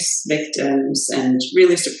abuse victims and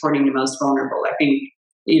really supporting the most vulnerable. I think,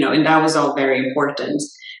 and that was all very important.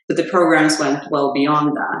 But the programs went well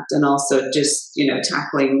beyond that, and also just,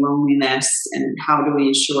 tackling loneliness and how do we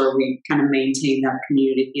ensure we kind of maintain that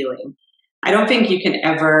community feeling. I don't think you can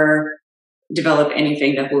ever develop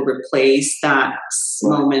anything that will replace that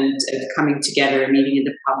moment of coming together, meeting in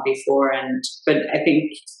the pub before. But I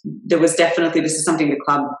think this is something the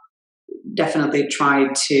club definitely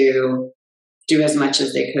tried to do as much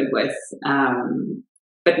as they could with.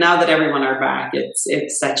 But now that everyone are back,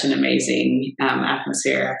 it's such an amazing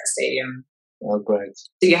atmosphere at the stadium. Oh, great.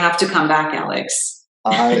 So you have to come back, Alex.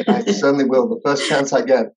 I certainly will. The first chance I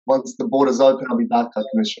get. Once the borders open, I'll be back, I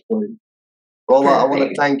can assure you. Rola, I want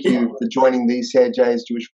to thank you for joining the ECAJ's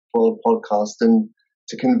Jewish World podcast and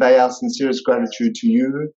to convey our sincerest gratitude to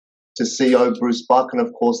you, to CEO Bruce Buck, and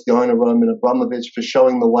of course the owner Roman Abramovich for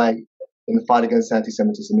showing the way in the fight against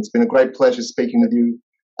anti-Semitism. It's been a great pleasure speaking with you,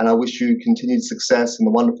 and I wish you continued success in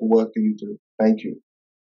the wonderful work that you do. Thank you.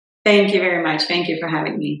 Thank you very much. Thank you for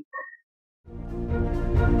having me.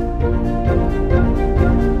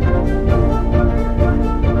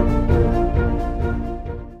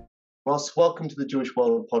 Ross, welcome to the Jewish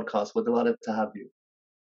World podcast. We're delighted to have you.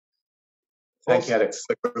 Thank you, Alex.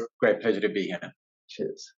 It's a great pleasure to be here.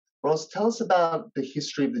 Cheers. Ross, tell us about the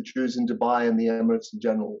history of the Jews in Dubai and the Emirates in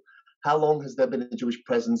general. How long has there been a Jewish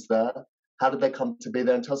presence there? How did they come to be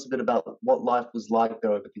there? And tell us a bit about what life was like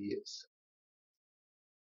there over the years.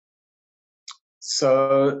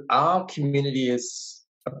 So our community is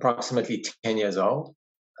approximately 10 years old.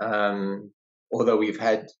 Although we've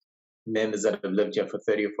had members that have lived here for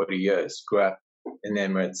 30 or 40 years, grew up in the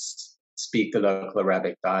Emirates, speak the local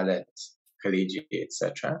Arabic dialect, Khaliji,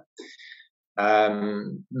 etc.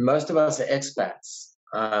 Most of us are expats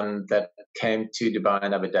that came to Dubai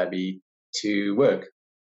and Abu Dhabi to work.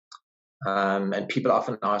 And people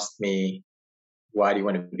often ask me, why do you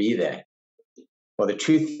want to be there? Well, the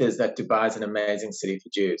truth is that Dubai is an amazing city for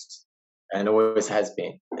Jews and always has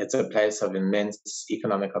been. It's a place of immense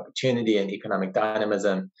economic opportunity and economic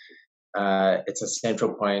dynamism. It's a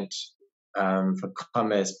central point for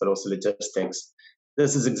commerce, but also logistics.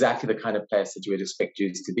 This is exactly the kind of place that you would expect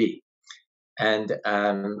Jews to be. And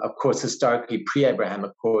of course, historically, pre-Abraham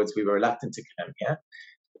Accords, we were reluctant to come here.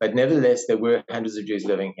 But nevertheless, there were hundreds of Jews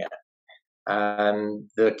living here.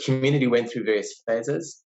 The community went through various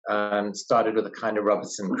phases. Started with a kind of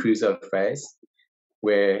Robinson Crusoe phase,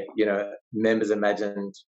 where members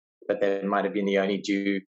imagined that they might have been the only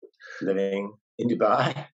Jew living in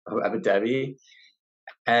Dubai or Abu Dhabi.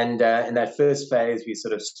 And in that first phase, we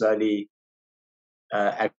sort of slowly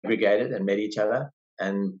aggregated and met each other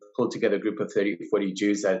and pulled together a group of 30 or 40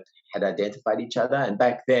 Jews that had identified each other. And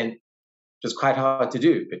back then, it was quite hard to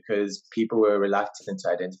do because people were reluctant to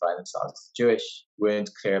identify themselves as Jewish, weren't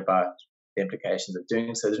clear about the implications of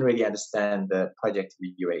doing so, didn't really understand the project of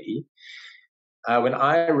the UAE. When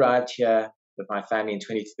I arrived here with my family in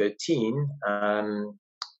 2013,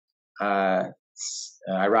 I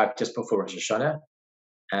arrived just before Rosh Hashanah,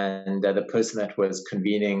 and the person that was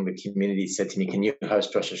convening the community said to me, "Can you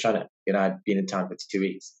host Rosh Hashanah? I'd been in town for 2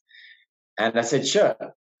 weeks." And I said, "Sure."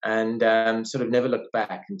 And sort of never looked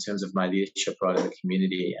back in terms of my leadership role in the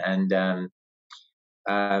community. And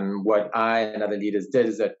what I and other leaders did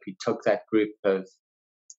is that we took that group of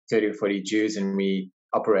 30 or 40 Jews and we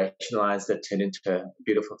operationalized it, turned into a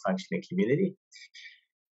beautiful functioning community.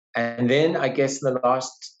 And then I guess in the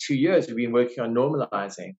last 2 years, we've been working on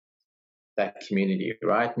normalizing that community,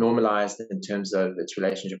 right? Normalized in terms of its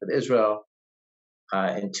relationship with Israel,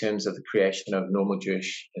 in terms of the creation of normal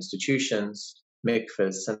Jewish institutions,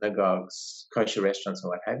 mikvahs, synagogues, kosher restaurants, and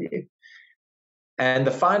what have you. And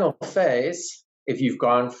the final phase, if you've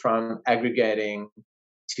gone from aggregating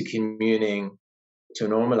to communing to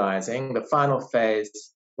normalizing, the final phase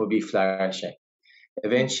will be flourishing.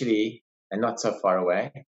 Eventually, and not so far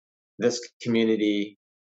away, this community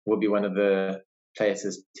will be one of the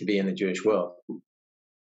places to be in the Jewish world.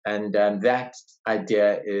 And that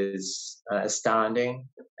idea is astounding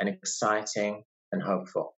and exciting and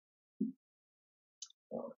hopeful.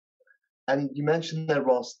 And you mentioned there,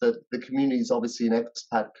 Ross, that the community is obviously an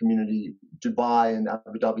expat community. Dubai and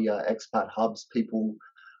Abu Dhabi are expat hubs. People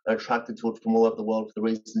are attracted to it from all over the world for the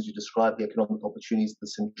reasons you described, the economic opportunities, the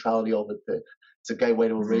centrality of it, it's a gateway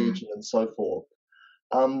to a region and so forth.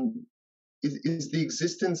 Is the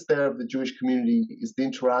existence there of the Jewish community, is the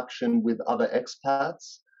interaction with other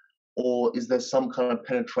expats, or is there some kind of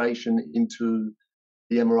penetration into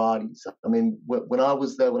the Emiratis? I mean, when I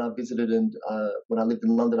was there, when I visited, and when I lived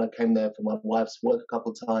in London, I came there for my wife's work a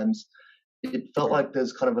couple of times. It felt like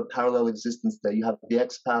there's kind of a parallel existence there. You have the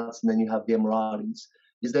expats and then you have the Emiratis.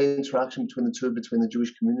 Is there interaction between the two, between the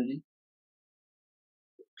Jewish community?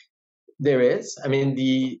 There is. I mean,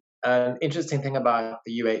 the interesting thing about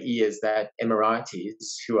the UAE is that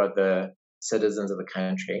Emiratis, who are the citizens of the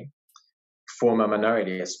country, form a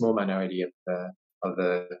minority, a small minority of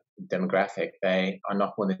the demographic. They are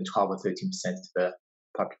not more than 12 or 13% of the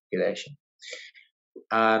population.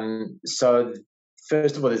 So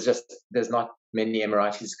first of all, there's not many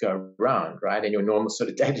Emiratis go around, right? In your normal sort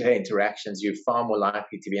of day-to-day interactions, you're far more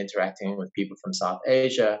likely to be interacting with people from South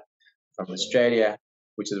Asia, from Australia,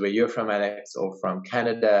 which is where you're from, Alex, or from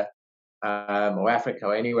Canada, or Africa,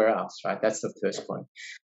 or anywhere else, right? That's the first point.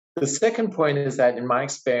 The second point is that, in my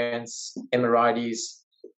experience, Emiratis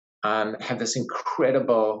have this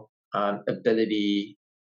incredible ability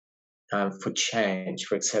for change,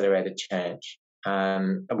 for accelerated change,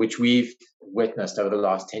 which we've witnessed over the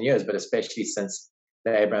last 10 years, but especially since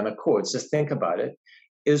the Abraham Accords. Just think about it.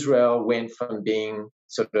 Israel went from being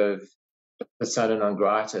sort of persona non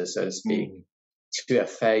grata, so to speak, to a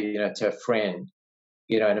friend,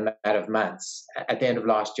 in a matter of months. At the end of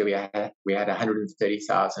last year, we had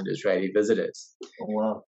 130,000 Israeli visitors. Oh,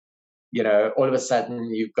 wow. All of a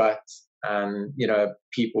sudden you've got,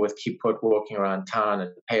 people with kipput walking around town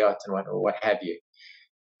and payot and what have you.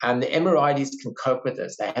 And the Emiratis can cope with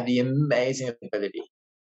this. They have the amazing ability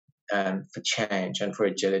for change and for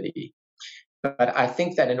agility. But I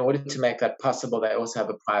think that in order to make that possible, they also have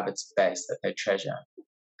a private space that they treasure.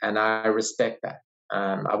 And I respect that.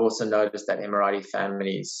 I've also noticed that Emirati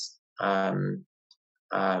families have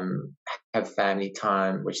family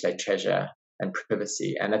time, which they treasure, and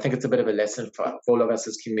privacy. And I think it's a bit of a lesson for all of us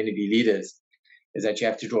as community leaders, is that you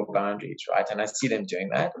have to draw boundaries, right? And I see them doing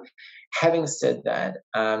that. Having said that,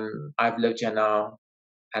 I've lived here now,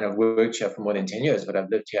 and I've worked here for more than 10 years, but I've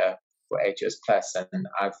lived here for 8 years plus, and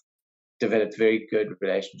I've developed very good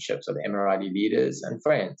relationships with Emirati leaders and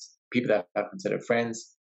friends, people that I consider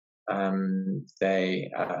friends.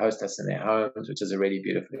 They host us in their homes, which is a really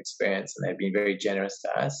beautiful experience, and they've been very generous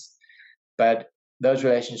to us. But those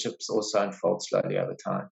relationships also unfold slowly over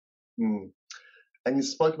time. And you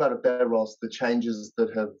spoke about it there, Ross, the changes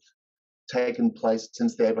that have taken place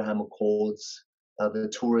since the Abraham Accords, the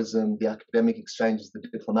tourism, the academic exchanges, the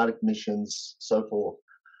diplomatic missions, so forth.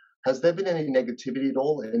 Has there been any negativity at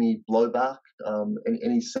all, any blowback,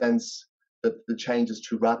 any sense that the change is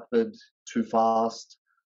too rapid, too fast,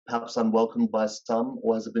 perhaps unwelcomed by some,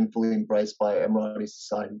 or has it been fully embraced by Emirati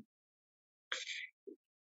society?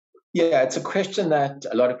 Yeah, it's a question that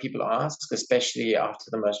a lot of people ask, especially after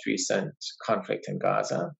the most recent conflict in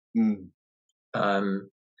Gaza.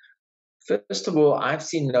 First of all, I've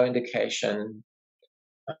seen no indication,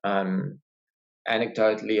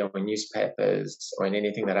 anecdotally or in newspapers or in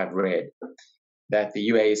anything that I've read, that the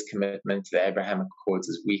UAE's commitment to the Abraham Accords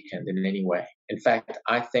is weakened in any way. In fact,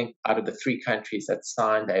 I think out of the 3 countries that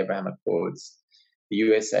signed the Abraham Accords, the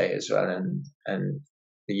USA, Israel, and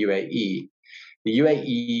the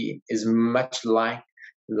UAE is much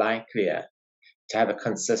likelier to have a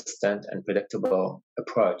consistent and predictable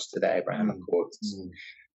approach to the Abraham Accords.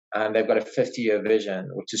 And they've got a 50-year vision,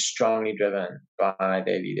 which is strongly driven by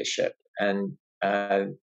their leadership. And,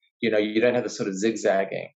 you don't have the sort of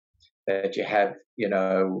zigzagging that you have,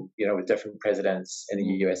 with different presidents in the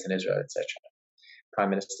US and Israel, etc., prime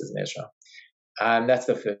ministers in Israel. That's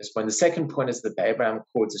the first point. The second point is that the Abraham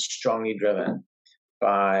Accords are strongly driven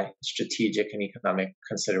by strategic and economic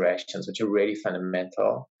considerations, which are really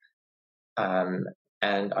fundamental and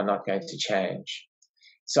are not going to change.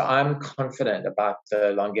 So I'm confident about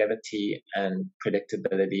the longevity and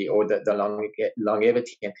predictability, or the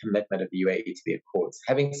longevity and commitment of the UAE to the Accords.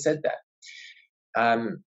 Having said that,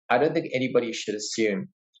 I don't think anybody should assume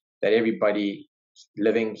that everybody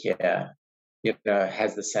living here,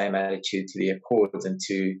 has the same attitude to the Accords and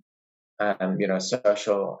to,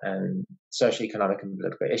 social, economic, and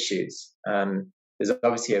political issues. There's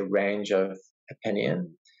obviously a range of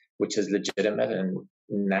opinion, which is legitimate and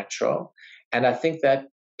natural. And I think that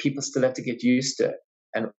people still have to get used to it.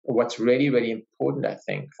 And what's really, really important, I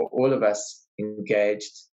think, for all of us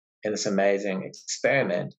engaged in this amazing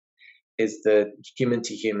experiment is the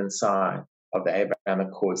human-to-human side of the Abraham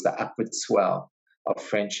Accords, the upward swell of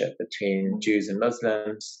friendship between Jews and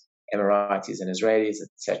Muslims, Emiratis and Israelis,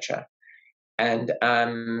 etc. And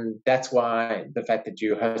that's why the fact that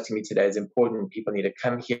you're hosting me today is important. People need to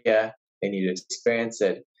come here. They need to experience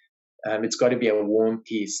it. It's got to be a warm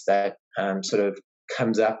peace that sort of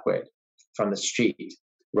comes upward from the street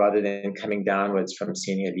rather than coming downwards from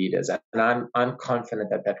senior leaders. And I'm confident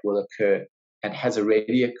that that will occur and has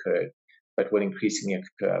already occurred, but will increasingly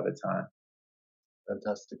occur over time.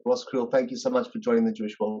 Fantastic. Ross Creel, thank you so much for joining the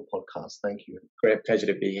Jewish World podcast. Thank you. Great pleasure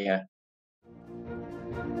to be here.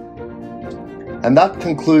 And that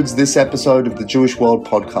concludes this episode of the Jewish World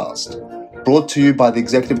podcast, brought to you by the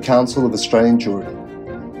Executive Council of Australian Jewry.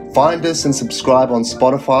 Find us and subscribe on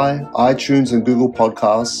Spotify, iTunes, and Google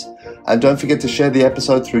Podcasts. And don't forget to share the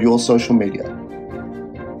episode through your social media.